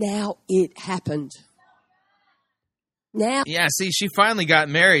 now it happened. Now. Yeah, see, she finally got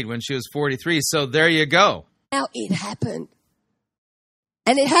married when she was 43, so there you go. Now it happened.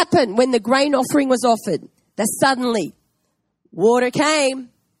 And it happened when the grain offering was offered, that suddenly water came.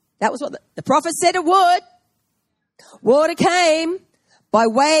 That was what the prophet said it would. Water came by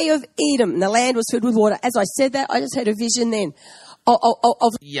way of Edom, and the land was filled with water. As I said that, I just had a vision then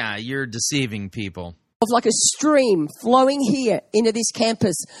of yeah, you're deceiving people. Of like a stream flowing here into this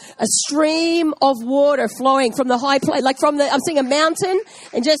campus, a stream of water flowing from the high place, like I'm seeing a mountain,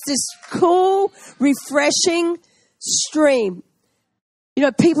 and just this cool, refreshing stream.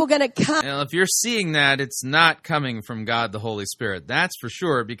 People are going to come. Now, if you're seeing that, it's not coming from God the Holy Spirit. That's for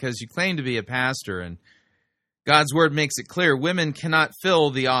sure, because you claim to be a pastor, and God's word makes it clear women cannot fill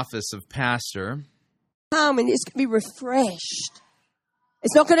the office of pastor. Come and it's going to be refreshed.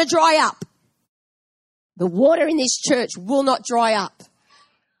 It's not going to dry up. The water in this church will not dry up.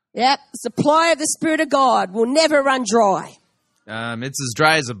 Yep, the supply of the Spirit of God will never run dry. It's as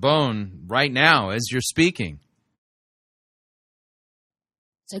dry as a bone right now as you're speaking.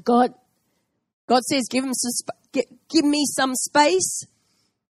 So God says, give me some space.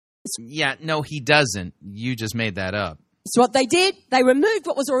 Yeah, no, he doesn't. You just made that up. So what they did, they removed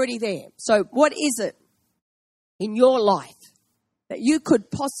what was already there. So what is it in your life that you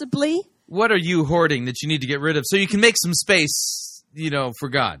could possibly... What are you hoarding that you need to get rid of so you can make some space, for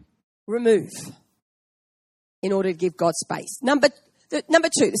God? Remove in order to give God space. Number two,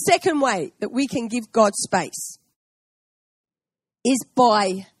 the second way that we can give God space is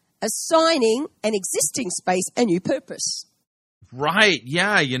by assigning an existing space a new purpose. Right,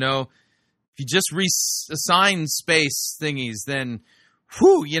 yeah, if you just reassign space thingies, then,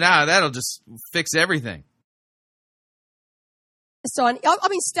 that'll just fix everything. So I've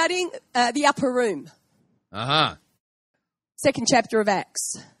been studying the upper room. Uh-huh. Second chapter of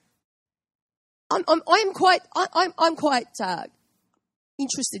Acts. I'm quite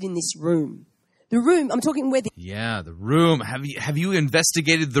interested in this room. The room, I'm talking where the room. Have you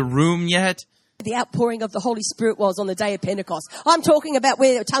investigated the room yet? The outpouring of the Holy Spirit was on the day of Pentecost. I'm talking about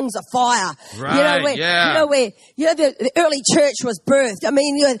where the tongues of fire. Right, where the early church was birthed. I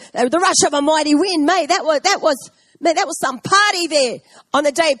mean, the rush of a mighty wind, mate. That was some party there on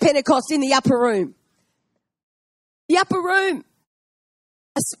the day of Pentecost in the upper room. The upper room,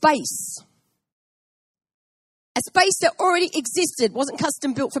 a space that already existed, wasn't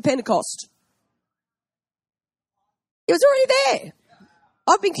custom built for Pentecost. It was already there.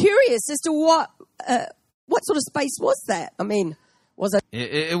 I've been curious as to what sort of space was that? I mean, was it?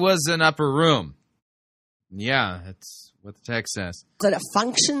 It was an upper room. Yeah, that's what the text says. Was it a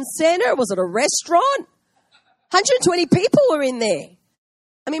function center? Was it a restaurant? 120 people were in there.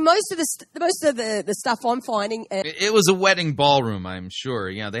 I mean, most of the stuff I'm finding. It was a wedding ballroom, I'm sure.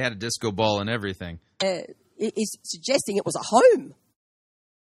 Yeah, they had a disco ball and everything. Is suggesting it was a home.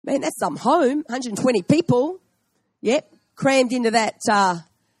 Man, that's some home. 120 people. Yep. crammed into that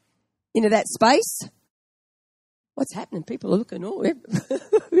space. What's happening? People are looking all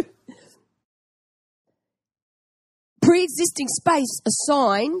pre-existing space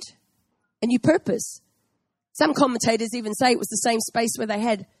assigned a new purpose. Some commentators even say it was the same space where they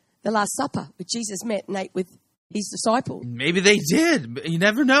had the Last Supper, where Jesus met and ate with his disciples. Maybe they did. But you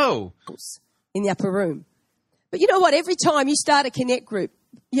never know. In the upper room. But you know what? Every time you start a connect group,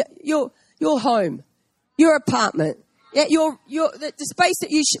 your home, your apartment, the space that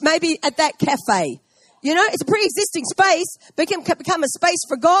you maybe at that cafe, it's a pre-existing space, but it can become a space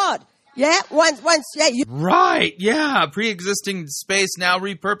for God. Yeah, right. Yeah, pre-existing space now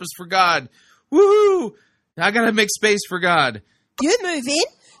repurposed for God. Woohoo! I gotta make space for God. You move in.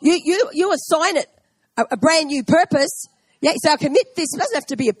 You assign it a brand new purpose. Yeah, so I commit this. It doesn't have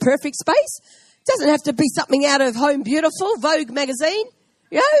to be a perfect space. It doesn't have to be something out of Home Beautiful, Vogue magazine.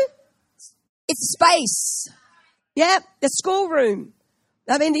 It's a space. Yeah, the schoolroom.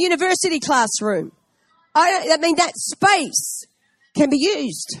 The university classroom. That space can be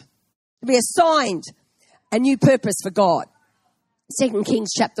used to be assigned a new purpose for God. 2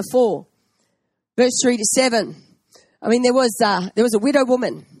 Kings chapter 4, verse 3 to 7. There was a widow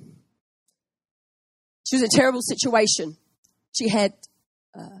woman. She was in a terrible situation. She had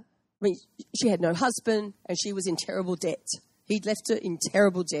no husband, and she was in terrible debt. He'd left her in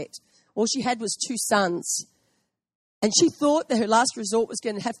terrible debt. All she had was 2 sons. And she thought that her last resort was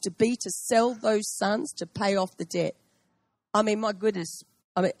going to have to be to sell those sons to pay off the debt. My goodness.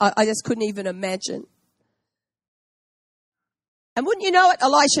 I just couldn't even imagine. And wouldn't you know it,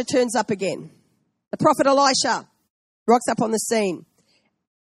 Elisha turns up again. The prophet Elisha rocks up on the scene.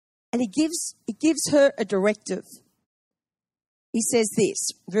 And he gives her a directive. He says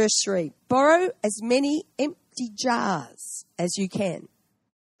this, verse 3, borrow as many empty jars as you can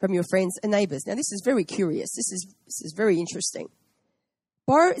from your friends and neighbors. Now, this is very curious. This is very interesting.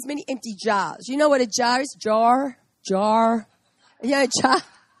 Borrow as many empty jars. You know what a jar is? Jar. Jar.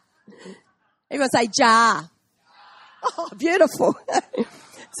 Everyone say jar. Oh, beautiful.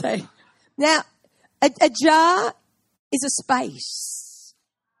 Now, a jar is a space.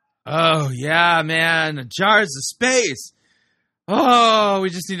 Oh, yeah, man. A jar is a space. Oh, we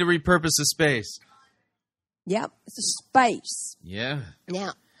just need to repurpose a space. Yep, it's a space. Yeah.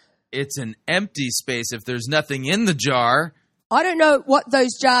 Now, it's an empty space if there's nothing in the jar. I don't know what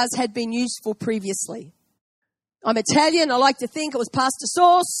those jars had been used for previously. I'm Italian. I like to think it was pasta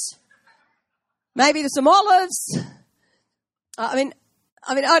sauce. Maybe there's some olives. I don't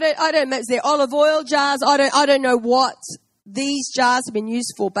know. Is there olive oil jars? I don't know what these jars have been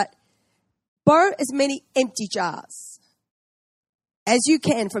used for, but borrow as many empty jars as you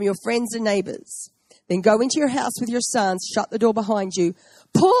can from your friends and neighbors. Then go into your house with your sons, shut the door behind you,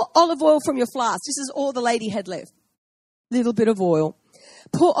 pour olive oil from your flask. This is all the lady had left. Little bit of oil.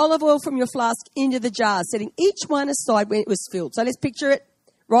 Pour olive oil from your flask into the jars, setting each one aside when it was filled. So let's picture it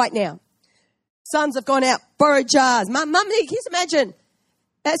right now. Sons have gone out, borrowed jars. Mum, just imagine.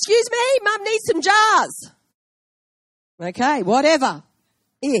 Excuse me, Mum needs some jars. Okay, whatever.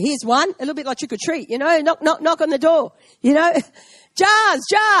 Here's one, a little bit like trick or treat, knock on the door,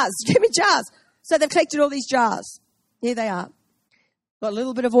 Jars, give me jars. So they've collected all these jars. Here they are. Got a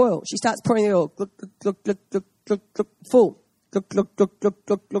little bit of oil. She starts pouring the oil. Look, full. Look,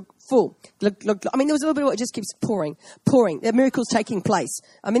 full. Look. There was a little bit of oil. It just keeps pouring. The miracle's taking place.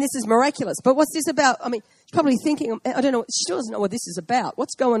 This is miraculous. But what's this about? She's probably thinking, I don't know, she still doesn't know what this is about.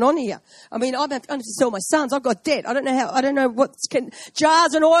 What's going on here? I'm going to have to sell my sons. I've got debt. I don't know what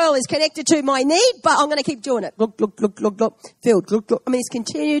jars and oil is connected to my need, but I'm going to keep doing it. Look. Filled. Look. It's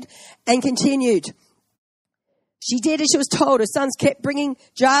continued and continued. She did as she was told. Her sons kept bringing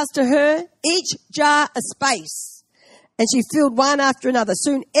jars to her, each jar a space. And she filled one after another.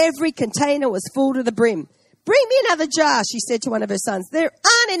 Soon every container was full to the brim. Bring me another jar, she said to one of her sons. There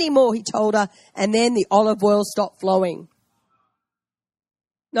aren't any more, he told her. And then the olive oil stopped flowing.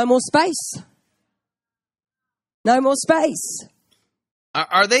 No more space. No more space.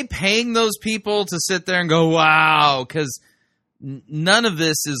 Are they paying those people to sit there and go, wow? Because none of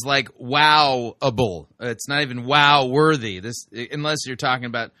this is like wowable. It's not even wow worthy. Unless you're talking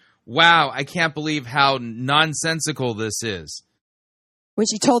about, wow, I can't believe how nonsensical this is. When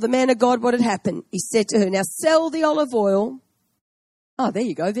she told the man of God what had happened, he said to her, now sell the olive oil. Oh, there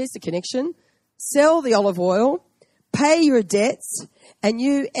you go. There's the connection. Sell the olive oil, pay your debts, and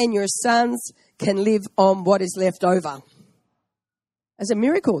you and your sons can live on what is left over. As a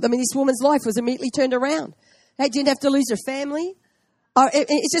miracle. This woman's life was immediately turned around. They didn't have to lose her family.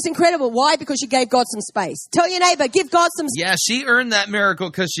 It's just incredible. Why? Because she gave God some space. Tell your neighbor, give God some space. Yeah, she earned that miracle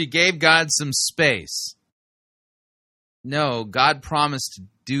because she gave God some space. No, God promised to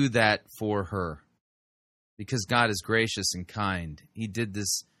do that for her because God is gracious and kind. He did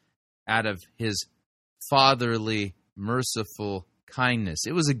this out of his fatherly, merciful kindness.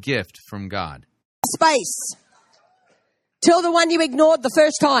 It was a gift from God. Space. Tell the one you ignored the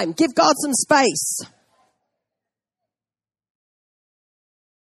first time. Give God some space.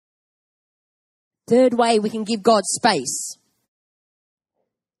 Third way we can give God space.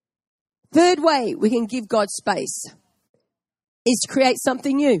 Third way we can give God space is to create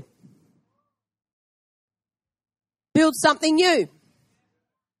something new. Build something new.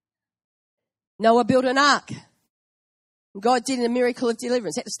 Noah built an ark. God did a miracle of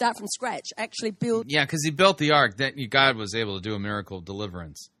deliverance. Had to start from scratch. Actually build. Yeah, because he built the ark. That God was able to do a miracle of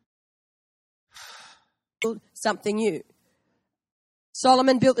deliverance. Build something new.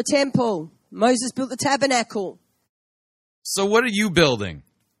 Solomon built the temple. Moses built the tabernacle. So what are you building?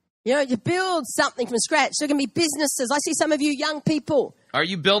 You know, you build something from scratch. There can be businesses. I see some of you young people. Are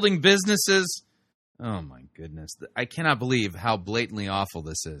you building businesses? Oh, my goodness. I cannot believe how blatantly awful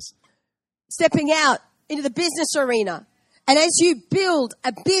this is. Stepping out into the business arena. And as you build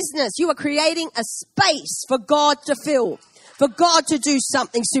a business, you are creating a space for God to fill, for God to do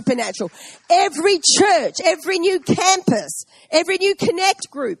something supernatural. Every church, every new campus, every new connect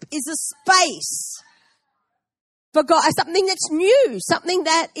group is a space for God, something that's new, something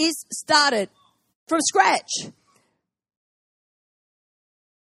that is started from scratch.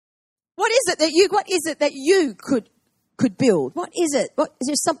 What is it that you could build? What is it? Is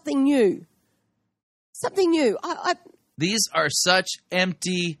there something new? Something new. These are such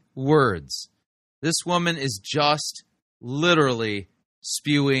empty words. This woman is just literally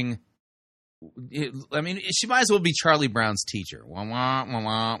spewing. I mean, she might as well be Charlie Brown's teacher.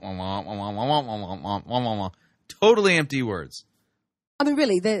 Totally empty words. I mean,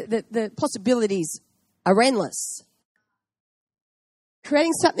 really, the possibilities are endless.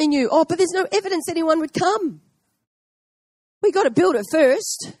 Creating something new. Oh, but there's no evidence anyone would come. We got to build it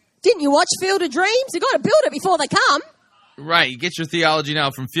first. Didn't you watch Field of Dreams? You got to build it before they come. Right, you get your theology now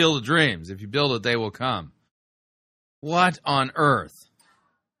from Field of Dreams. If you build it, they will come. What on earth?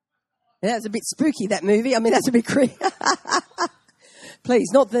 Yeah, it's a bit spooky, that movie. I mean, that's a bit creepy. Please,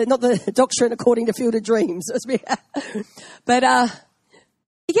 not the doctrine according to Field of Dreams. But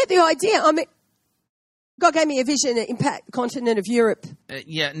you get the idea. I mean, God gave me a vision to impact the continent of Europe.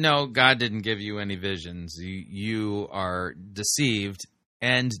 No, God didn't give you any visions. You are deceived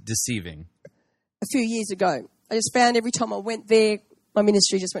and deceiving. A few years ago, I just found every time I went there, my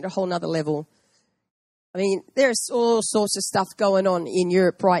ministry just went to a whole nother level. I mean, there's all sorts of stuff going on in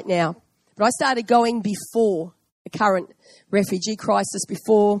Europe right now. But I started going before the current refugee crisis,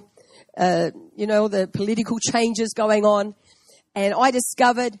 before, the political changes going on. And I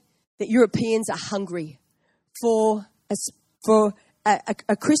discovered that Europeans are hungry for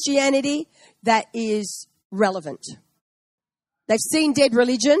a Christianity that is relevant. They've seen dead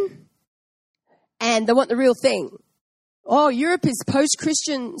religion, and they want the real thing. Oh, Europe is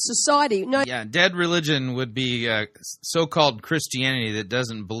post-Christian society. No. Yeah, dead religion would be so-called Christianity that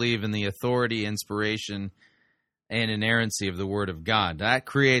doesn't believe in the authority, inspiration, and inerrancy of the Word of God. That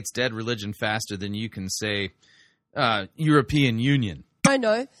creates dead religion faster than you can say European Union.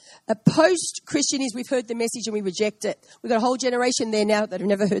 No. A post-Christian is we've heard the message and we reject it. We've got a whole generation there now that have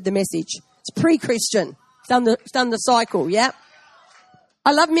never heard the message. It's pre-Christian. It's done the cycle, yeah?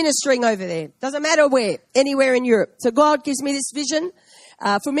 I love ministering over there. Doesn't matter where, anywhere in Europe. So God gives me this vision.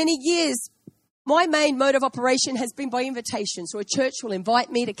 For many years, my main mode of operation has been by invitation. So a church will invite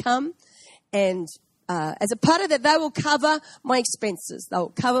me to come, and as a part of that, they will cover my expenses. They will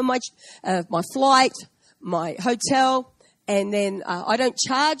cover my flight, my hotel, and then I don't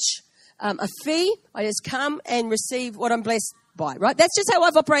charge a fee. I just come and receive what I'm blessed by, right? That's just how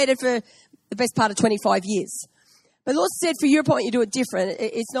I've operated for the best part of 25 years. But the Lord said for Europe, I want you to do it different.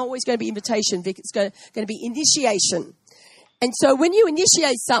 It's not always going to be invitation, Vic. It's going to be initiation. And so when you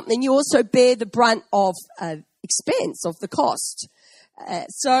initiate something, you also bear the brunt of expense, of the cost.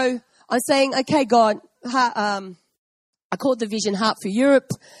 So I'm saying, okay, God, I called the vision Heart for Europe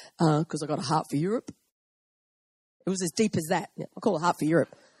because I got a heart for Europe. It was as deep as that. Yeah, I call it Heart for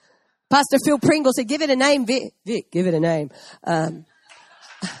Europe. Pastor Phil Pringle said, give it a name, Vic. Vic, give it a name.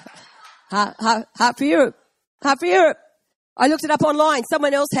 Heart for Europe. Heart for Europe. I looked it up online.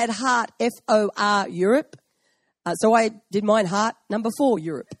 Someone else had Heart, F-O-R, Europe. So I did mine, Heart, number 4,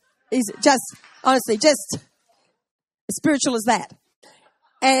 Europe. Is just, honestly, just as spiritual as that.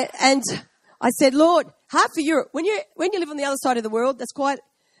 And I said, Lord, Heart for Europe. When you live on the other side of the world, that's quite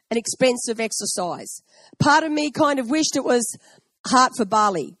an expensive exercise. Part of me kind of wished it was Heart for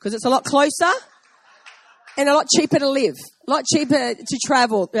Bali because it's a lot closer. and a lot cheaper to live, a lot cheaper to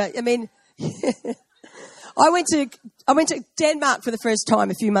travel. I mean, I went to Denmark for the first time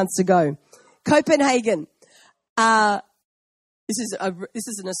a few months ago. Copenhagen. This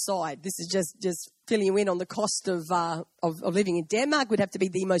is an aside. This is just filling you in on the cost of living in Denmark. Would have to be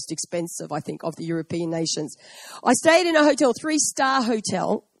the most expensive, I think, of the European nations. I stayed in a hotel, 3-star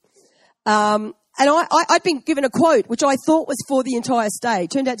hotel, and I'd been given a quote which I thought was for the entire stay.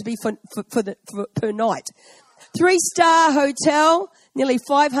 Turned out to be for per night. 3-star hotel, nearly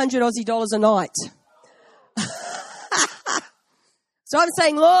 500 Aussie dollars a night. So I'm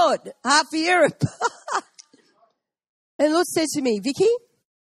saying, Lord, half for Europe. And the Lord says to me, Vicki,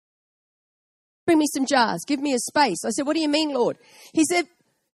 bring me some jars. Give me a space. I said, what do you mean, Lord? He said,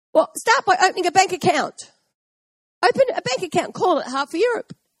 well, start by opening a bank account. Open a bank account. Call it half for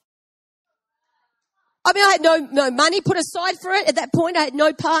Europe. I mean, I had no money put aside for it. At that point, I had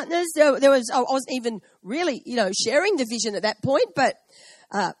no partners. I wasn't even really, sharing the vision at that point, but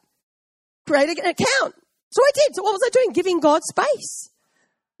created an account. So I did. So what was I doing? Giving God space.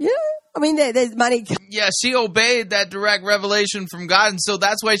 Yeah. I mean, there's money. Yeah, she obeyed that direct revelation from God, and so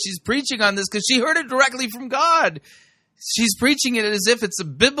that's why she's preaching on this, because she heard it directly from God. She's preaching it as if it's a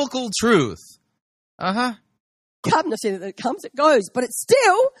biblical truth. Uh-huh. I'm not saying that it comes, it goes, but it's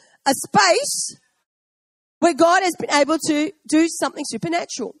still a space where God has been able to do something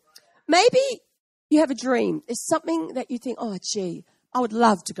supernatural. Maybe you have a dream. It's something that you think, oh, gee, I would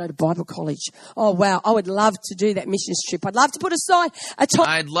love to go to Bible college. Oh, wow, I would love to do that missions trip. I'd love to put aside a time.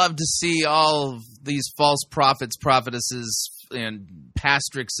 I'd love to see all of these false prophets, prophetesses, and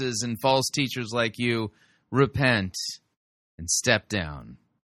pastrixes and false teachers like you repent and step down.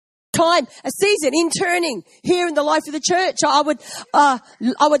 Time, a season, interning here in the life of the church. I would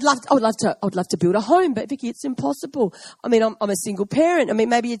love to build a home, but Vicki, it's impossible. I mean, I'm a single parent. I mean,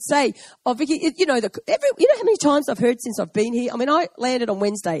 maybe you'd say, oh, Vicki, you know how many times I've heard since I've been here. I mean, I landed on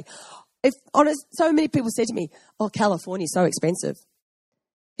Wednesday. So many people said to me, oh, California's so expensive.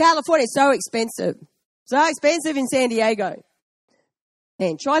 California's so expensive. So expensive in San Diego.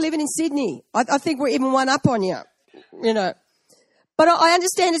 And try living in Sydney. I think we're even one up on you, But I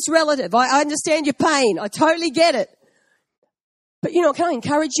understand it's relative. I understand your pain. I totally get it. But, can I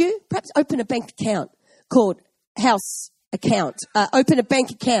encourage you? Perhaps open a bank account called house account. Open a bank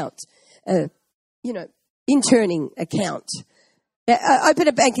account, interning account. Open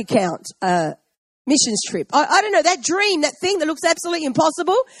a bank account, missions trip. I don't know, that dream, that thing that looks absolutely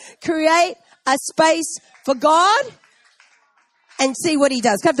impossible. Create a space for God and see what he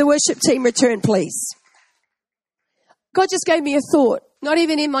does. Have the worship team return, please. God just gave me a thought, not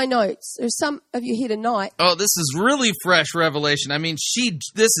even in my notes. There's some of you here tonight. Oh, this is really fresh revelation. I mean,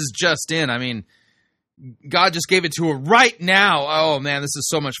 this is just in. I mean, God just gave it to her right now. Oh, man, this is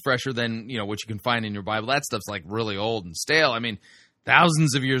so much fresher than, what you can find in your Bible. That stuff's like really old and stale. I mean,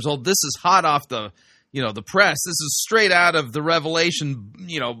 thousands of years old. This is hot off the press. This is straight out of the Revelation,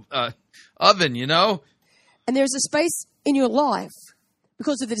 oven, And there's a space in your life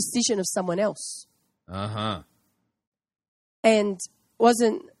because of the decision of someone else. Uh-huh. And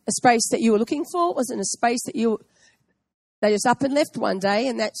wasn't a space that you were looking for, wasn't a space that they just up and left one day,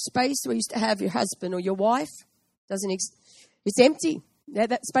 and that space where you used to have your husband or your wife it's empty.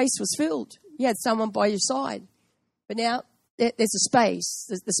 That space was filled. You had someone by your side. But now there's a space.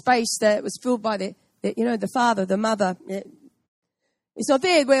 There's the space that was filled by the father, the mother. It's not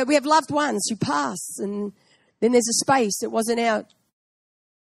there where we have loved ones who pass, and then there's a space. It wasn't our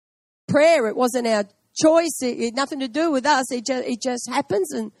prayer. It wasn't our choice. It had nothing to do with us. It just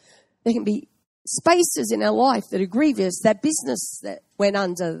happens, and there can be spaces in our life that are grievous. That business that went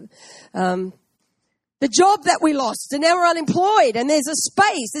under, the job that we lost, and now we're unemployed, and there's a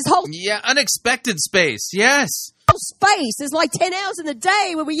space. Unexpected space. Yes, space. There's like 10 hours in the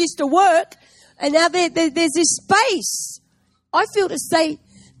day where we used to work, and now there's this space. I feel to say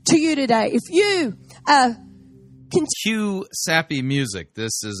to you today, if you cue sappy music.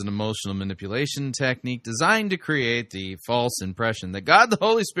 This is an emotional manipulation technique designed to create the false impression that God the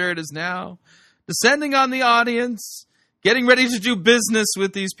Holy Spirit is now descending on the audience, getting ready to do business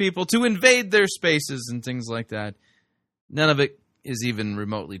with these people, to invade their spaces and things like that. None of it is even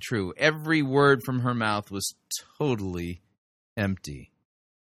remotely true. Every word from her mouth was totally empty.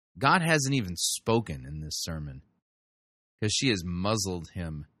 God hasn't even spoken in this sermon because she has muzzled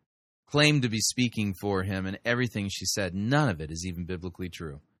him, claimed to be speaking for him, and everything she said, none of it is even biblically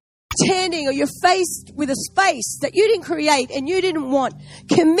true. Pretending, or you're faced with a space that you didn't create and you didn't want.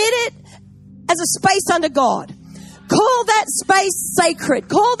 Commit it as a space under God. Call that space sacred.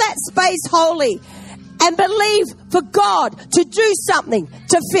 Call that space holy. And believe for God to do something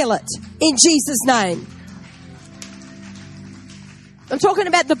to fill it. In Jesus' name. I'm talking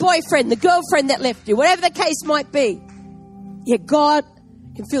about the boyfriend, the girlfriend that left you, whatever the case might be. Yeah, God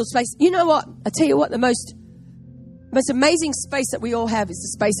can fill space. You know what? I tell you what, the most amazing space that we all have is the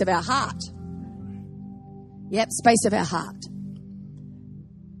space of our heart. Yep, space of our heart.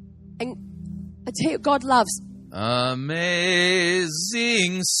 And I tell you, God loves.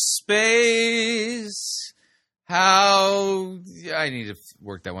 Amazing space. How I need to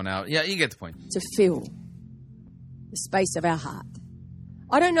work that one out. Yeah, you get the point. To fill the space of our heart.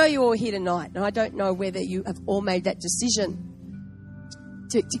 I don't know you all here tonight, and I don't know whether you have all made that decision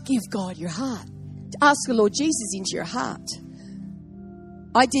to give God your heart, to ask the Lord Jesus into your heart.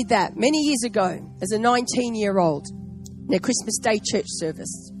 I did that many years ago as a 19-year-old in a Christmas Day church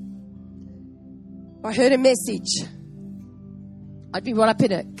service. I heard a message. I'd been brought up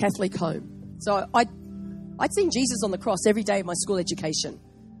in a Catholic home, so I'd seen Jesus on the cross every day of my school education.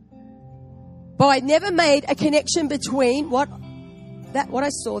 But I never made a connection between what I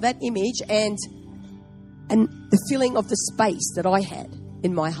saw, that image, and the feeling of the space that I had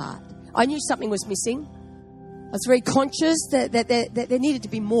in my heart. I knew something was missing. I was very conscious that there needed to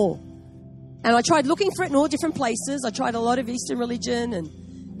be more. And I tried looking for it in all different places. I tried a lot of Eastern religion and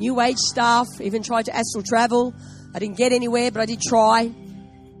New Age stuff, even tried to astral travel. I didn't get anywhere, but I did try.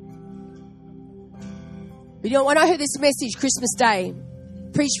 But you know, when I heard this message, Christmas Day,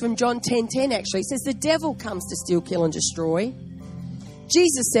 preached from John 10:10 actually, it says, the devil comes to steal, kill, and destroy.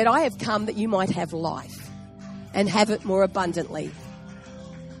 Jesus said, I have come that you might have life and have it more abundantly.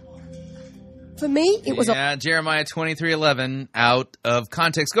 For me, it was Jeremiah 23:11 out of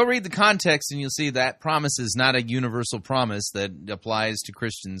context. Go read the context and you'll see that promise is not a universal promise that applies to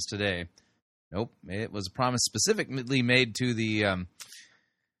Christians today. Nope, it was a promise specifically made to the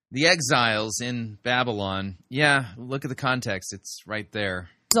exiles in Babylon. Yeah, look at the context. It's right there.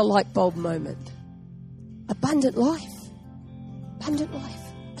 It's a light bulb moment. Abundant life. Abundant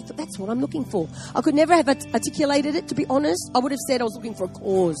life. I thought that's what I'm looking for. I could never have articulated it, to be honest. I would have said I was looking for a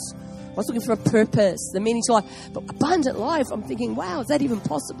cause. I was looking for a purpose, the meaning to life. But abundant life, I'm thinking, wow, is that even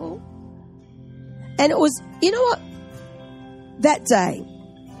possible? And it was, you know what? That day,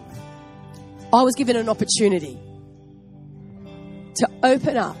 I was given an opportunity to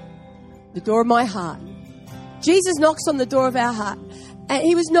open up the door of my heart. Jesus knocks on the door of our heart. And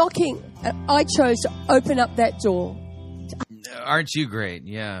he was knocking, and I chose to open up that door. Aren't you great?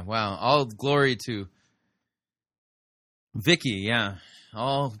 Yeah, wow. All glory to Vicki, yeah.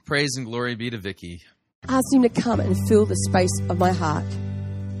 All praise and glory be to Vicki. Ask him to come and fill the space of my heart.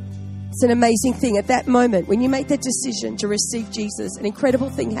 It's an amazing thing. At that moment, when you make that decision to receive Jesus, an incredible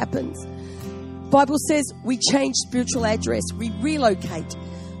thing happens. The Bible says we change spiritual address. We relocate.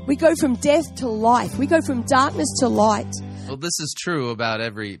 We go from death to life. We go from darkness to light. Well, this is true about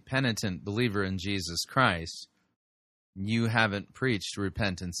every penitent believer in Jesus Christ. You haven't preached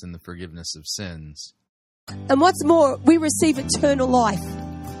repentance and the forgiveness of sins. And what's more, we receive eternal life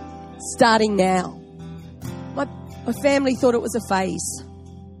starting now. My family thought it was a phase.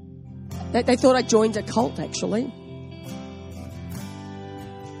 They thought I joined a cult, actually.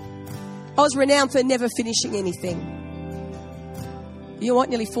 I was renowned for never finishing anything. You know what?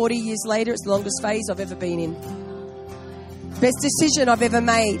 Nearly 40 years later, it's the longest phase I've ever been in. Best decision I've ever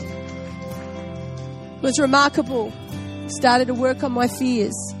made. It was remarkable. Started to work on my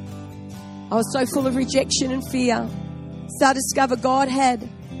fears. I was so full of rejection and fear. Started to discover God had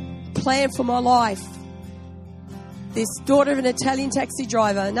a plan for my life. This daughter of an Italian taxi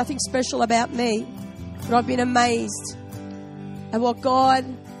driver, nothing special about me, but I've been amazed at what God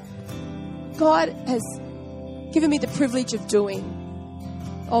has given me the privilege of doing,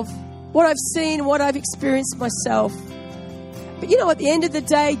 of what I've seen, what I've experienced myself. But you know, at the end of the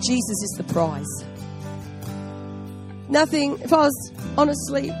day, Jesus is the prize. Nothing, if I was,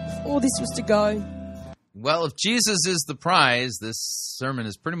 honestly, all this was to go. Well, if Jesus is the prize, this sermon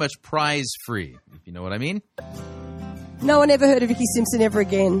is pretty much prize-free, if you know what I mean. No one ever heard of Vicki Simpson ever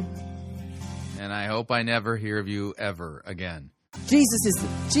again. And I hope I never hear of you ever again. Jesus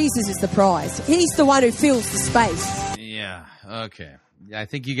is the prize. He's the one who fills the space. Yeah, okay. I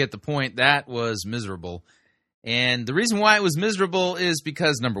think you get the point. That was miserable. And the reason why it was miserable is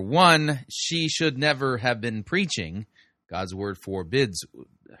because, number one, she should never have been preaching. God's word forbids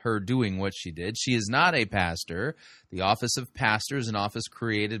her doing what she did. She is not a pastor. The office of pastor is an office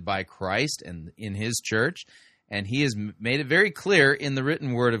created by Christ and in his church. And he has made it very clear in the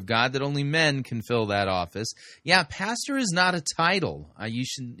written word of God that only men can fill that office. Yeah, pastor is not a title. You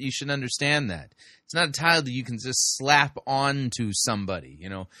should understand that. It's not a title that you can just slap on to somebody. You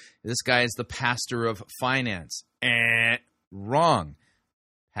know, this guy is the pastor of finance. Wrong.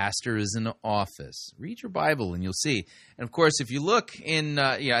 Pastor is in office. Read your Bible and you'll see. And of course, if you look in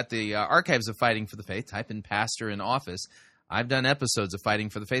at the archives of Fighting for the Faith, type in pastor in office. I've done episodes of Fighting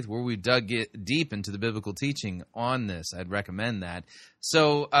for the Faith where we dug deep into the biblical teaching on this. I'd recommend that.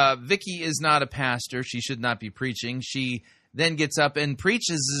 So Vicki is not a pastor. She should not be preaching. She then gets up and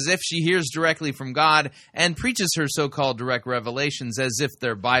preaches as if she hears directly from God and preaches her so-called direct revelations as if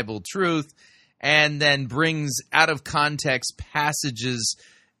they're Bible truth, and then brings out of context passages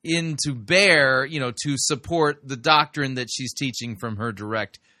into bear, to support the doctrine that she's teaching from her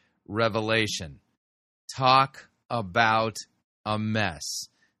direct revelation. Talk about a mess.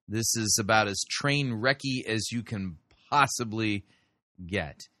 This is about as train wrecky as you can possibly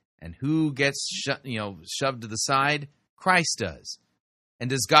get. And who gets shoved to the side? Christ does. And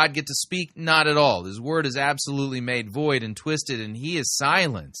does God get to speak? Not at all. His word is absolutely made void and twisted, and he is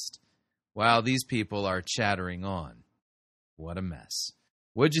silenced while these people are chattering on. What a mess.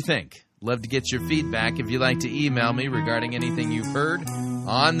 What'd you think? Love to get your feedback. If you'd like to email me regarding anything you've heard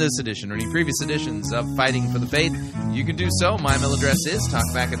on this edition or any previous editions of Fighting for the Faith, you can do so. My email address is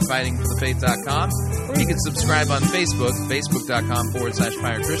talkback@fightingforthefaith.com, or you can subscribe on Facebook,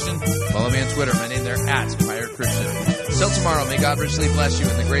 facebook.com/Pirate Christian. Follow me on Twitter. My name there, @Pirate Christian. Till tomorrow, may God richly bless you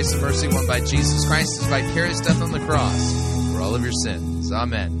in the grace and mercy won by Jesus Christ, his vicarious death on the cross for all of your sins.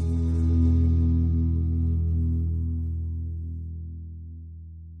 Amen.